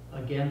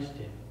against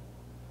him.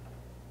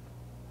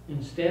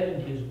 Instead,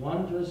 in his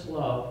wondrous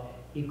love,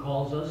 he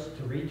calls us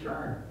to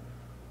return.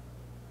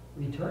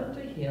 Return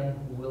to him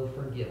who will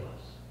forgive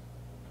us.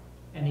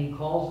 And he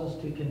calls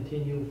us to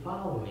continue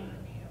following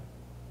him.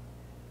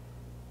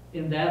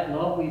 In that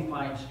love, we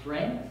find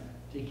strength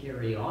to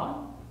carry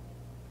on,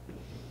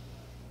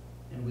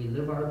 and we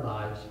live our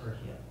lives for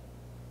him.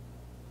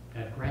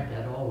 God grant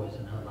that always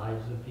in our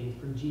lives of faith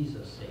for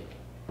Jesus'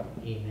 sake.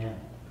 Amen.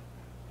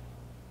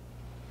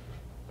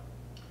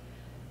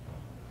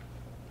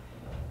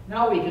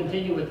 Now we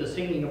continue with the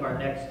singing of our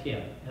next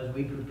hymn as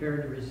we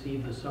prepare to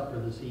receive the supper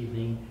this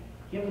evening,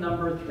 hymn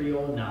number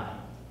 309.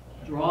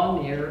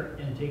 Draw near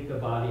and take the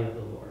body of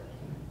the Lord.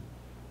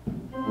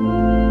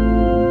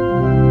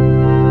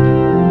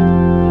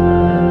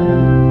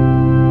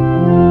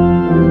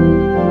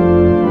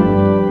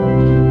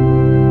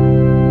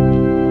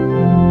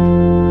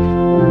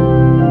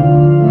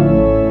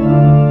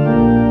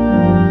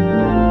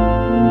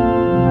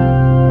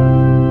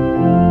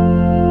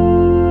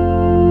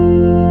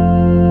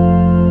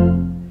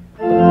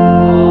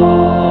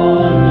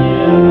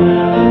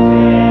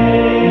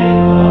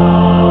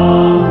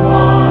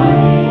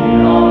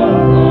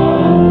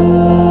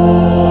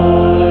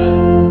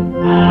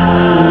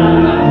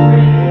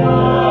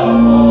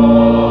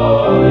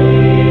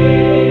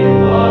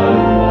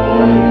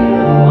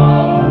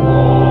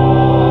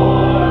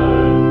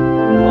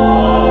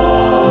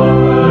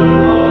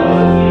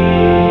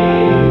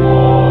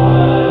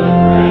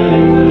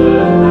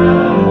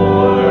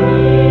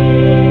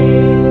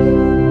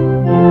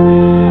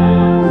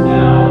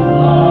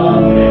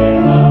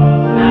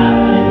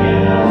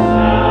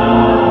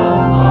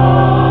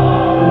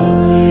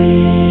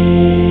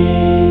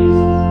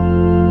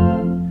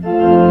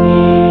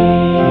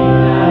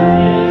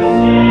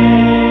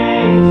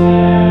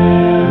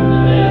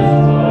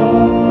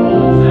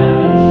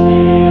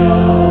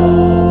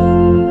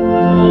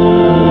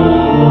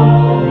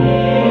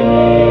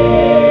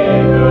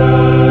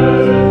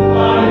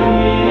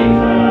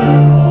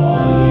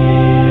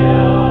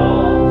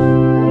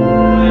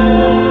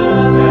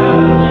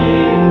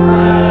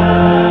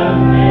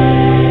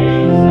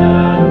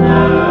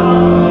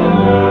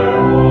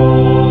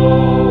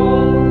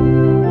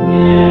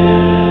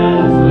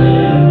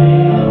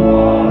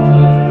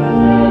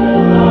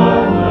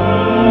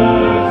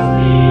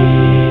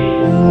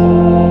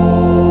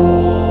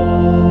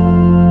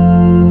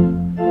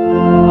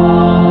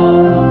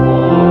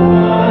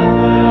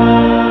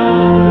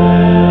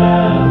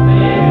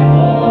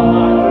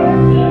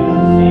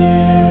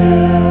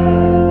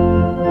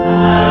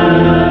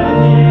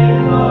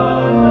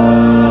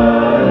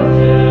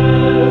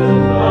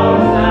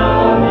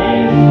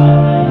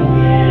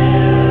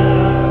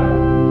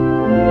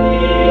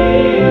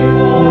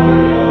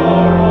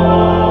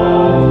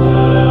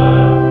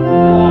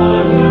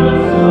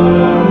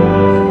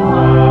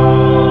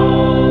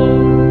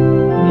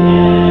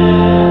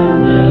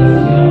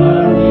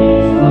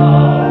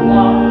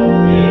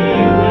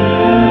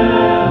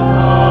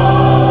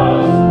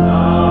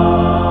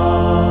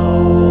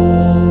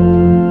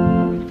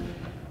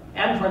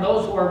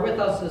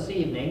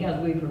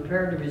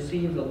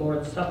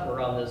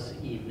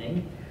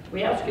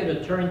 We ask you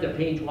to turn to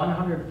page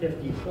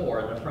 154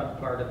 in the front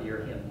part of your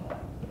hymnal.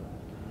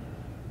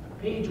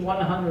 Page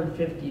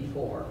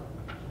 154.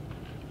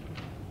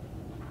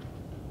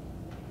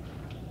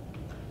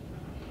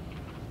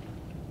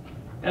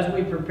 As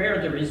we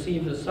prepare to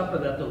receive the supper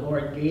that the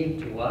Lord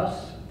gave to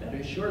us, that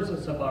assures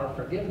us of our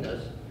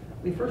forgiveness,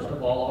 we first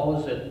of all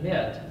always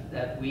admit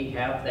that we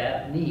have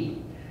that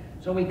need.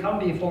 So we come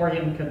before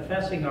him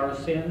confessing our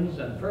sins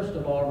and first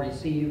of all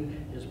receive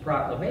his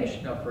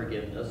proclamation of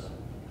forgiveness.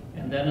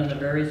 And then in the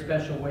very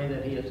special way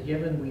that he has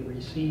given, we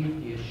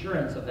receive the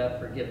assurance of that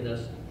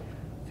forgiveness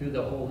through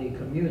the Holy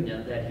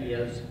Communion that he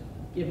has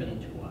given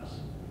to us.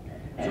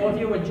 So if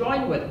you would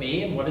join with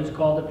me in what is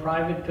called a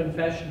private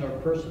confession or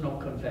personal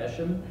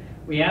confession,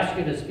 we ask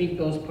you to speak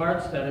those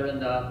parts that are in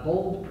the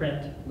bold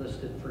print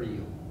listed for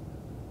you.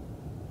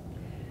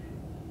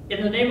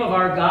 In the name of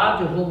our God,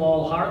 to whom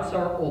all hearts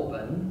are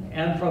open,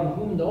 and from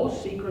whom no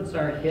secrets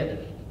are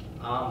hidden.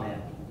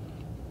 Amen.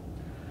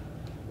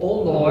 O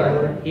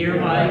Lord,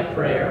 hear my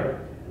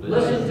prayer.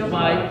 Listen to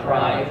my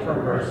cry for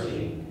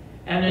mercy,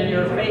 and in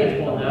your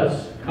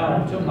faithfulness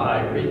come to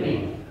my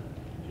relief.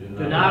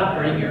 Do not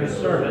bring your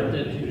servant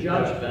into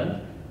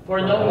judgment, for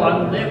no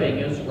one living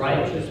is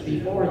righteous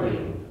before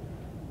you.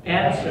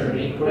 Answer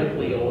me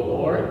quickly, O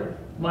Lord,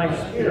 my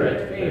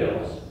spirit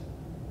fails.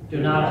 Do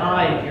not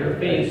hide your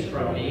face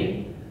from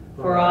me,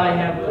 for I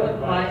have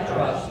put my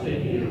trust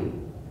in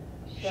you.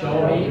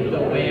 Show me the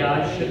way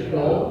I should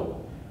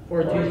go,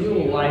 for to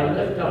you I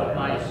lift up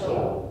my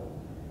soul.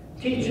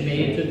 Teach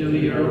me to do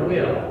your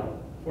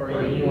will, for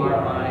you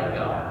are my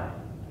God.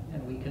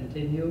 And we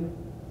continue.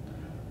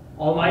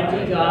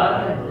 Almighty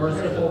God and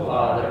merciful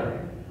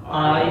Father,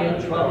 I,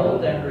 a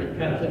troubled and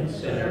repentant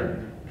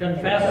sinner,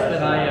 confess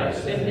that I have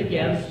sinned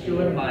against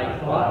you in my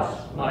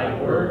thoughts,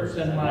 my words,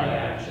 and my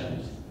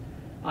actions.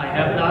 I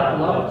have not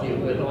loved you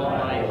with all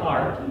my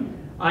heart.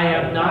 I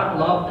have not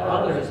loved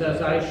others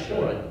as I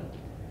should.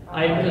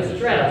 I am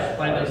distressed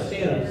by the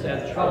sins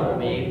that trouble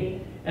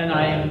me, and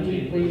I am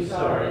deeply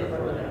sorry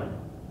for them.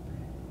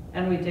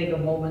 And we take a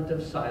moment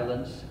of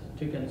silence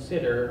to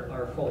consider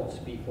our faults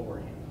before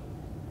him.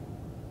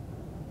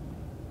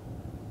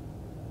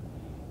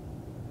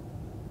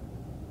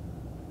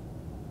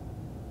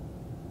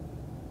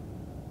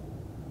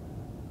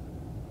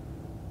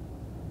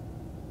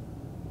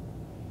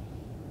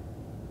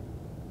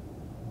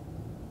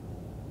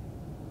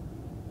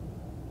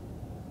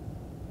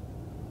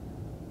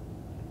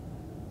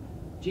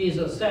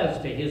 Jesus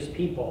says to his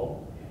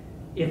people,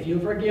 if you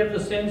forgive the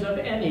sins of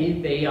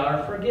any, they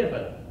are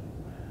forgiven.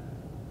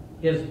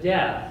 His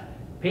death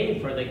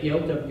paid for the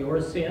guilt of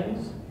your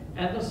sins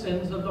and the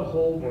sins of the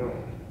whole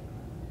world.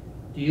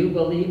 Do you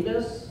believe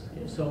this?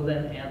 If so,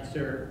 then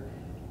answer,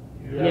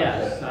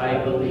 yes,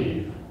 I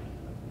believe.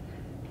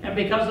 And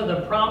because of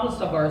the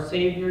promise of our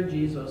Savior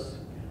Jesus,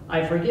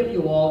 I forgive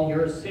you all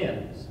your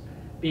sins.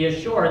 Be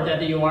assured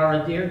that you are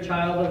a dear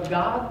child of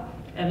God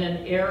and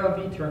an heir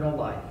of eternal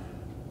life.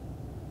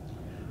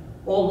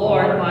 O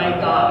Lord my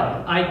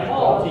God, I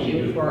called to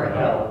you for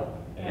help,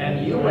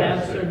 and you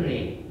answered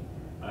me.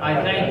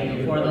 I thank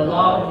you for the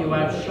love you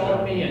have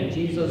shown me in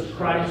Jesus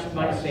Christ,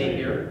 my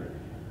Savior.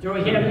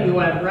 Through him you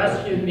have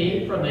rescued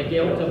me from the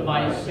guilt of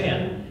my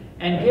sin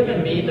and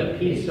given me the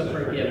peace of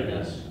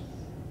forgiveness.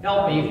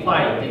 Help me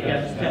fight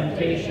against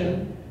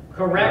temptation,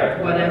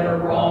 correct whatever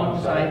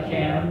wrongs I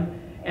can,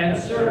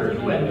 and serve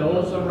you and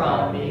those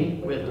around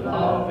me with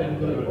love and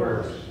good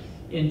works.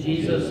 In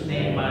Jesus'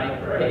 name I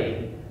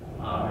pray.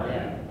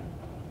 Amen.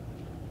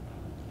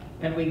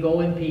 And we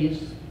go in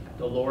peace.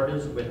 The Lord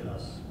is with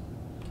us.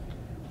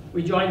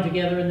 We join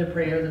together in the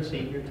prayer the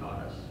Savior taught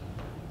us.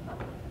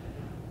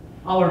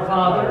 Our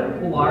Father,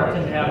 who art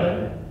in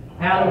heaven,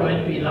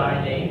 hallowed be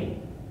thy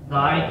name.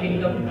 Thy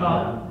kingdom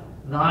come,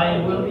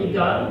 thy will be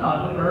done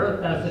on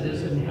earth as it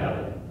is in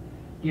heaven.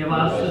 Give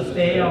us this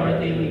day our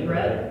daily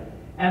bread,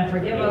 and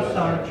forgive us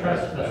our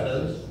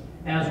trespasses,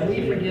 as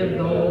we forgive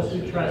those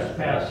who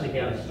trespass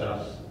against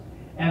us.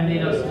 And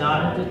lead us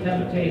not into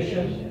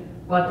temptation,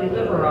 but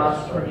deliver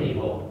us from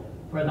evil.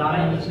 For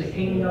thine is the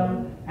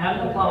kingdom,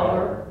 and the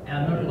power,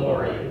 and the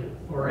glory,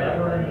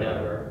 forever and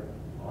ever.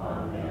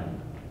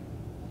 Amen.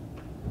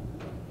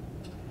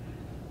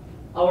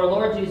 Our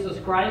Lord Jesus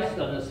Christ,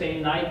 on the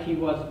same night he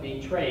was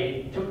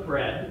betrayed, took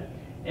bread,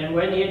 and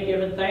when he had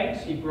given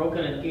thanks, he broke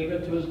it and gave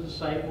it to his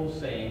disciples,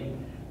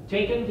 saying,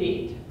 Take and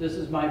eat, this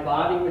is my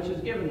body which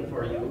is given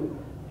for you.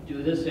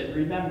 Do this in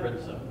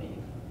remembrance of me.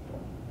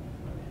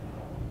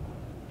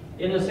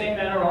 In the same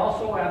manner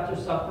also after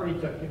supper he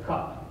took the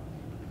cup.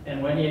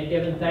 And when he had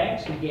given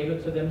thanks, he gave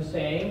it to them,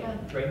 saying,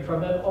 Drink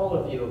from it, all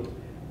of you.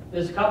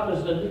 This cup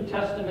is the New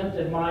Testament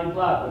in my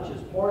blood, which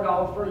is poured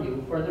out for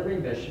you for the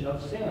remission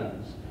of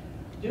sins.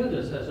 Do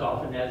this as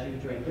often as you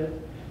drink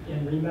it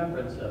in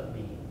remembrance of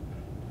me.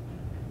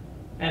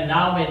 And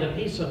now may the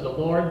peace of the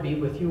Lord be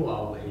with you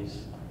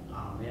always.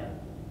 Amen.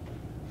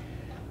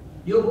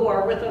 You who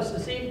are with us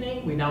this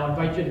evening, we now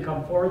invite you to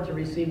come forward to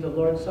receive the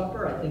Lord's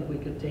Supper. I think we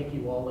could take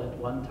you all at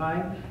one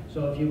time.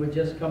 So if you would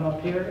just come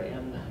up here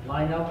and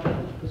line up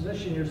and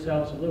position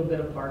yourselves a little bit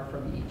apart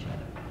from each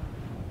other.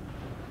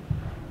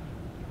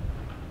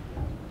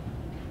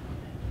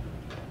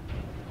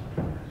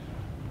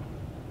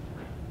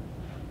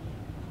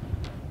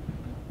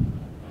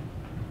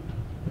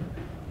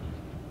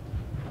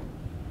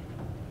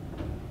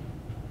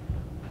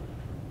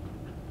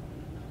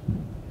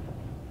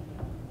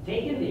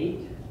 Take and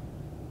eat.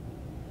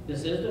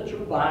 This is the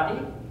true body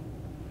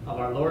of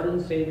our Lord and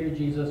Savior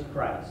Jesus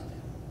Christ,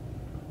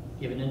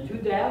 given into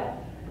death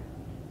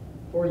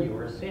for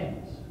your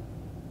sins.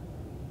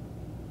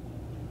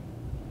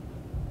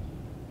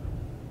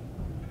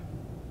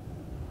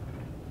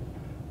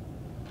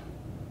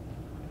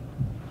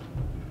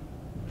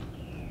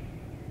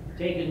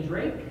 Take and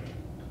drink.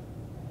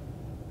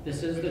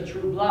 This is the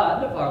true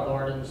blood of our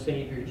Lord and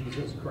Savior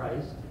Jesus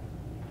Christ,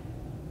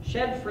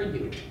 shed for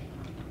you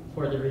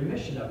for the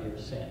remission of your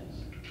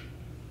sins.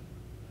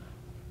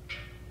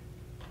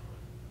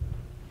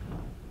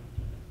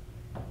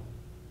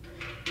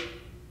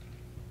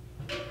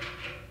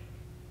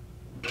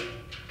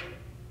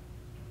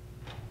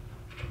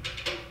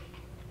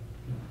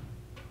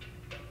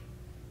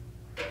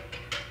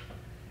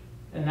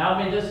 And now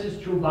may this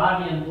his true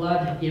body and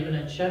blood, given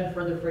and shed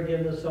for the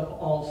forgiveness of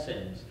all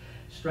sins,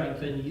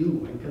 strengthen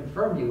you and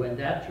confirm you in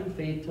that true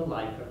faith to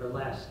life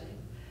everlasting.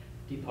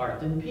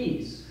 Depart in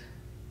peace.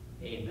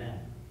 Amen.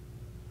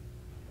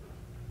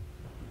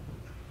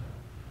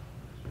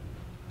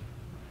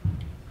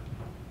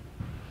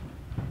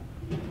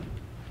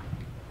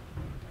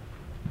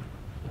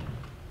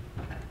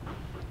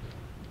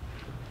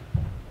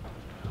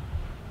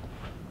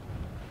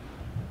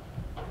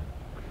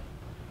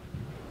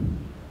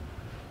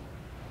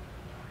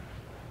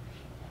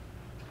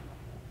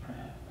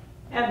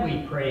 And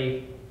we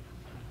pray.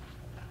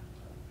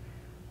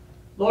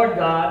 Lord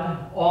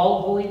God,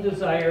 all holy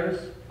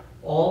desires,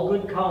 all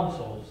good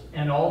counsels,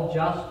 and all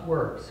just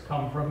works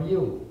come from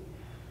you.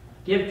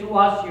 Give to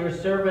us, your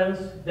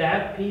servants,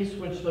 that peace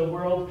which the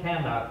world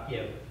cannot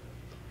give,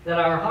 that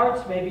our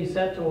hearts may be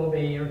set to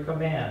obey your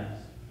commands.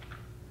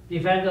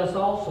 Defend us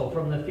also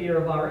from the fear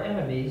of our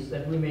enemies,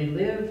 that we may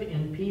live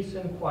in peace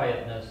and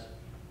quietness,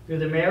 through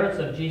the merits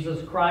of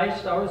Jesus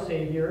Christ, our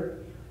Savior,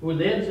 who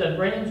lives and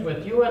reigns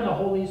with you and the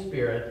Holy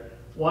Spirit,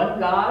 one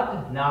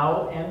God,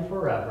 now and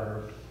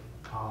forever.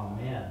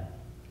 Amen.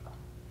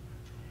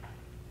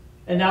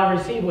 And now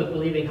receive with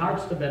believing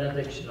hearts the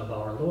benediction of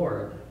our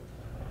Lord.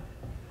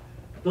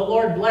 The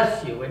Lord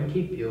bless you and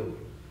keep you.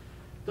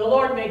 The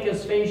Lord make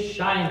his face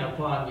shine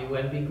upon you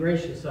and be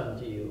gracious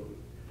unto you.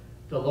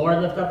 The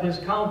Lord lift up his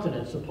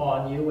countenance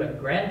upon you and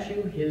grant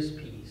you his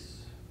peace.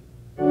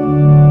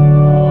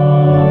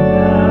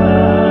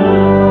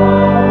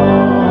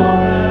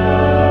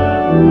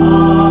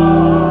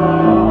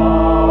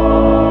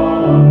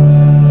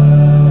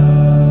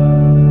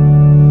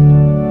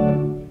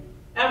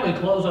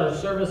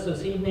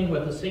 This evening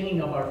with the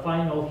singing of our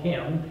final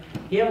hymn,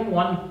 hymn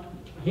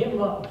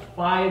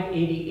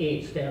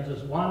 588,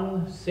 stanzas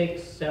 1,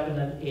 6, 7,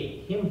 and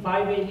 8. Hymn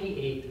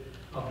 588,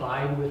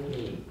 Abide With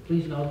Me.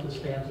 Please note the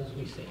stanzas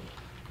we sing.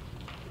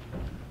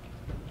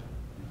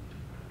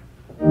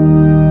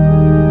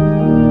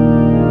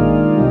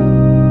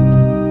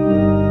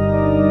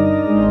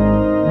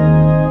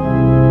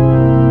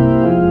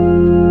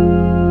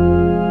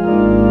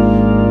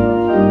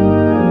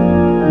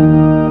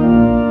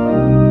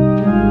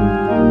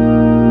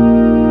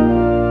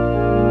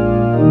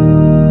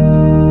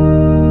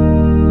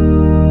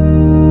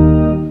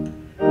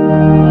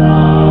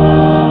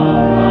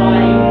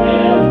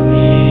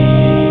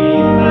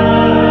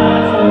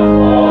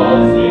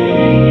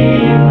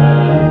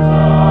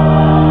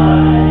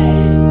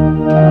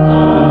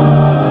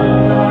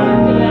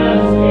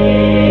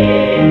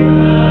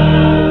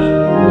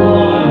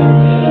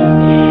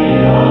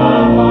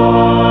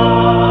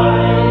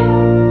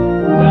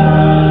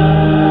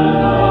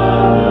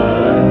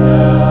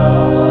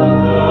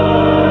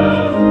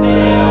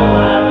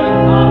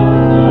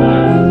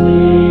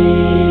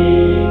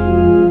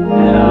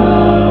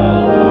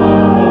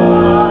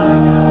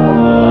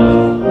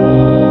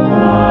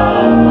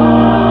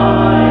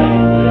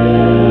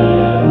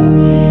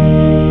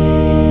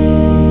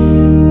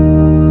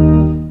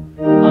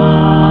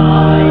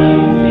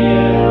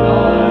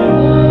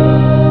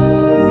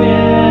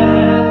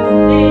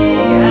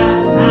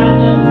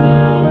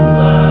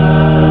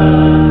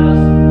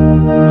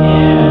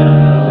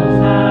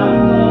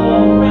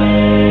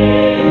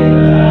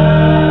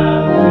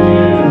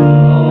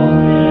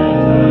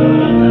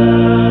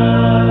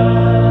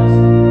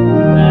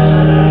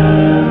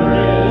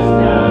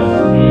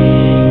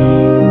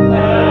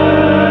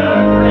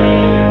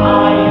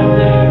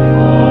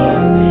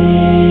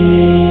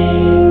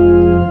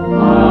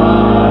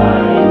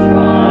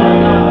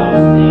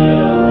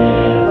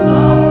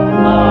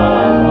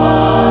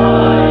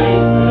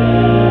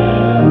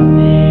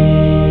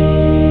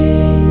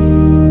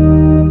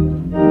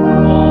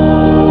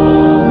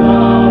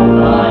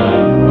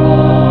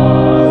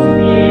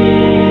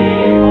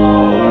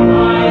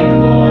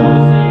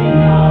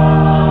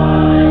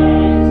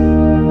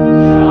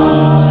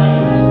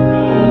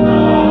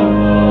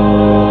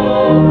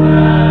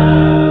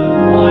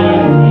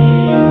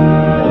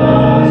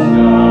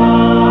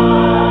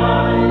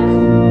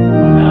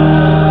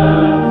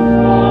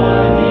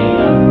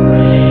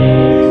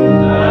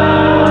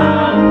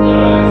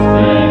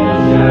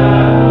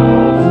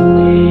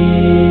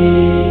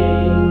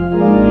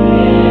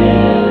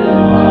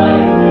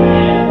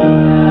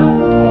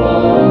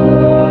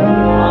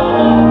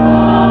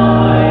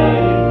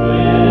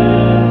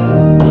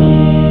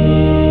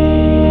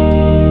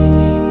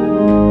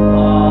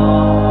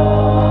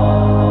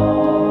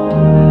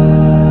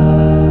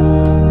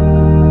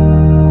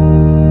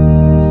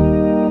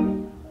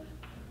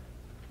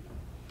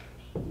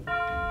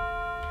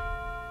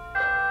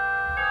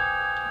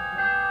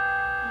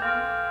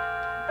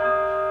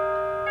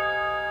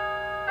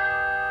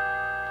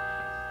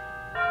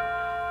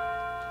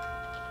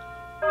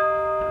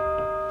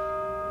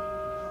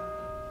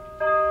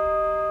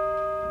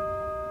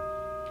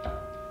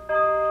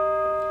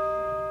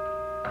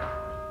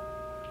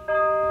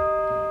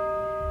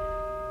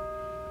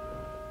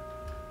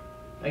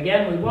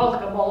 Again, we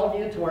welcome all of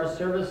you to our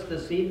service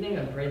this evening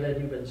and pray that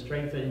you've been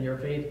strengthened in your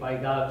faith by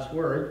God's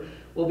Word.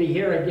 We'll be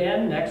here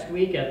again next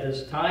week at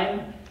this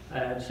time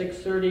at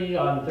 6:30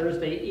 on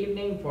Thursday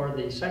evening for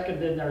the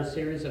second in our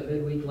series of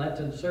midweek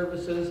Lenten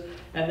services.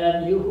 And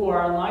then you who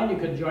are online, you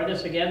can join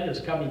us again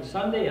this coming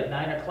Sunday at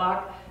 9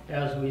 o'clock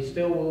as we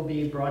still will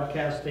be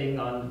broadcasting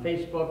on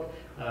Facebook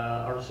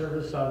our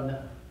service on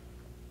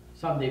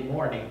Sunday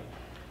morning.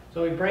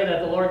 So we pray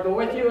that the Lord go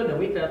with you in the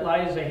week that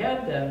lies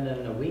ahead and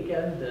in the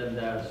weekend,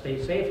 and stay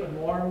safe and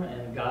warm,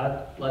 and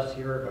God bless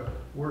your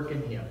work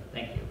in Him.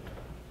 Thank you.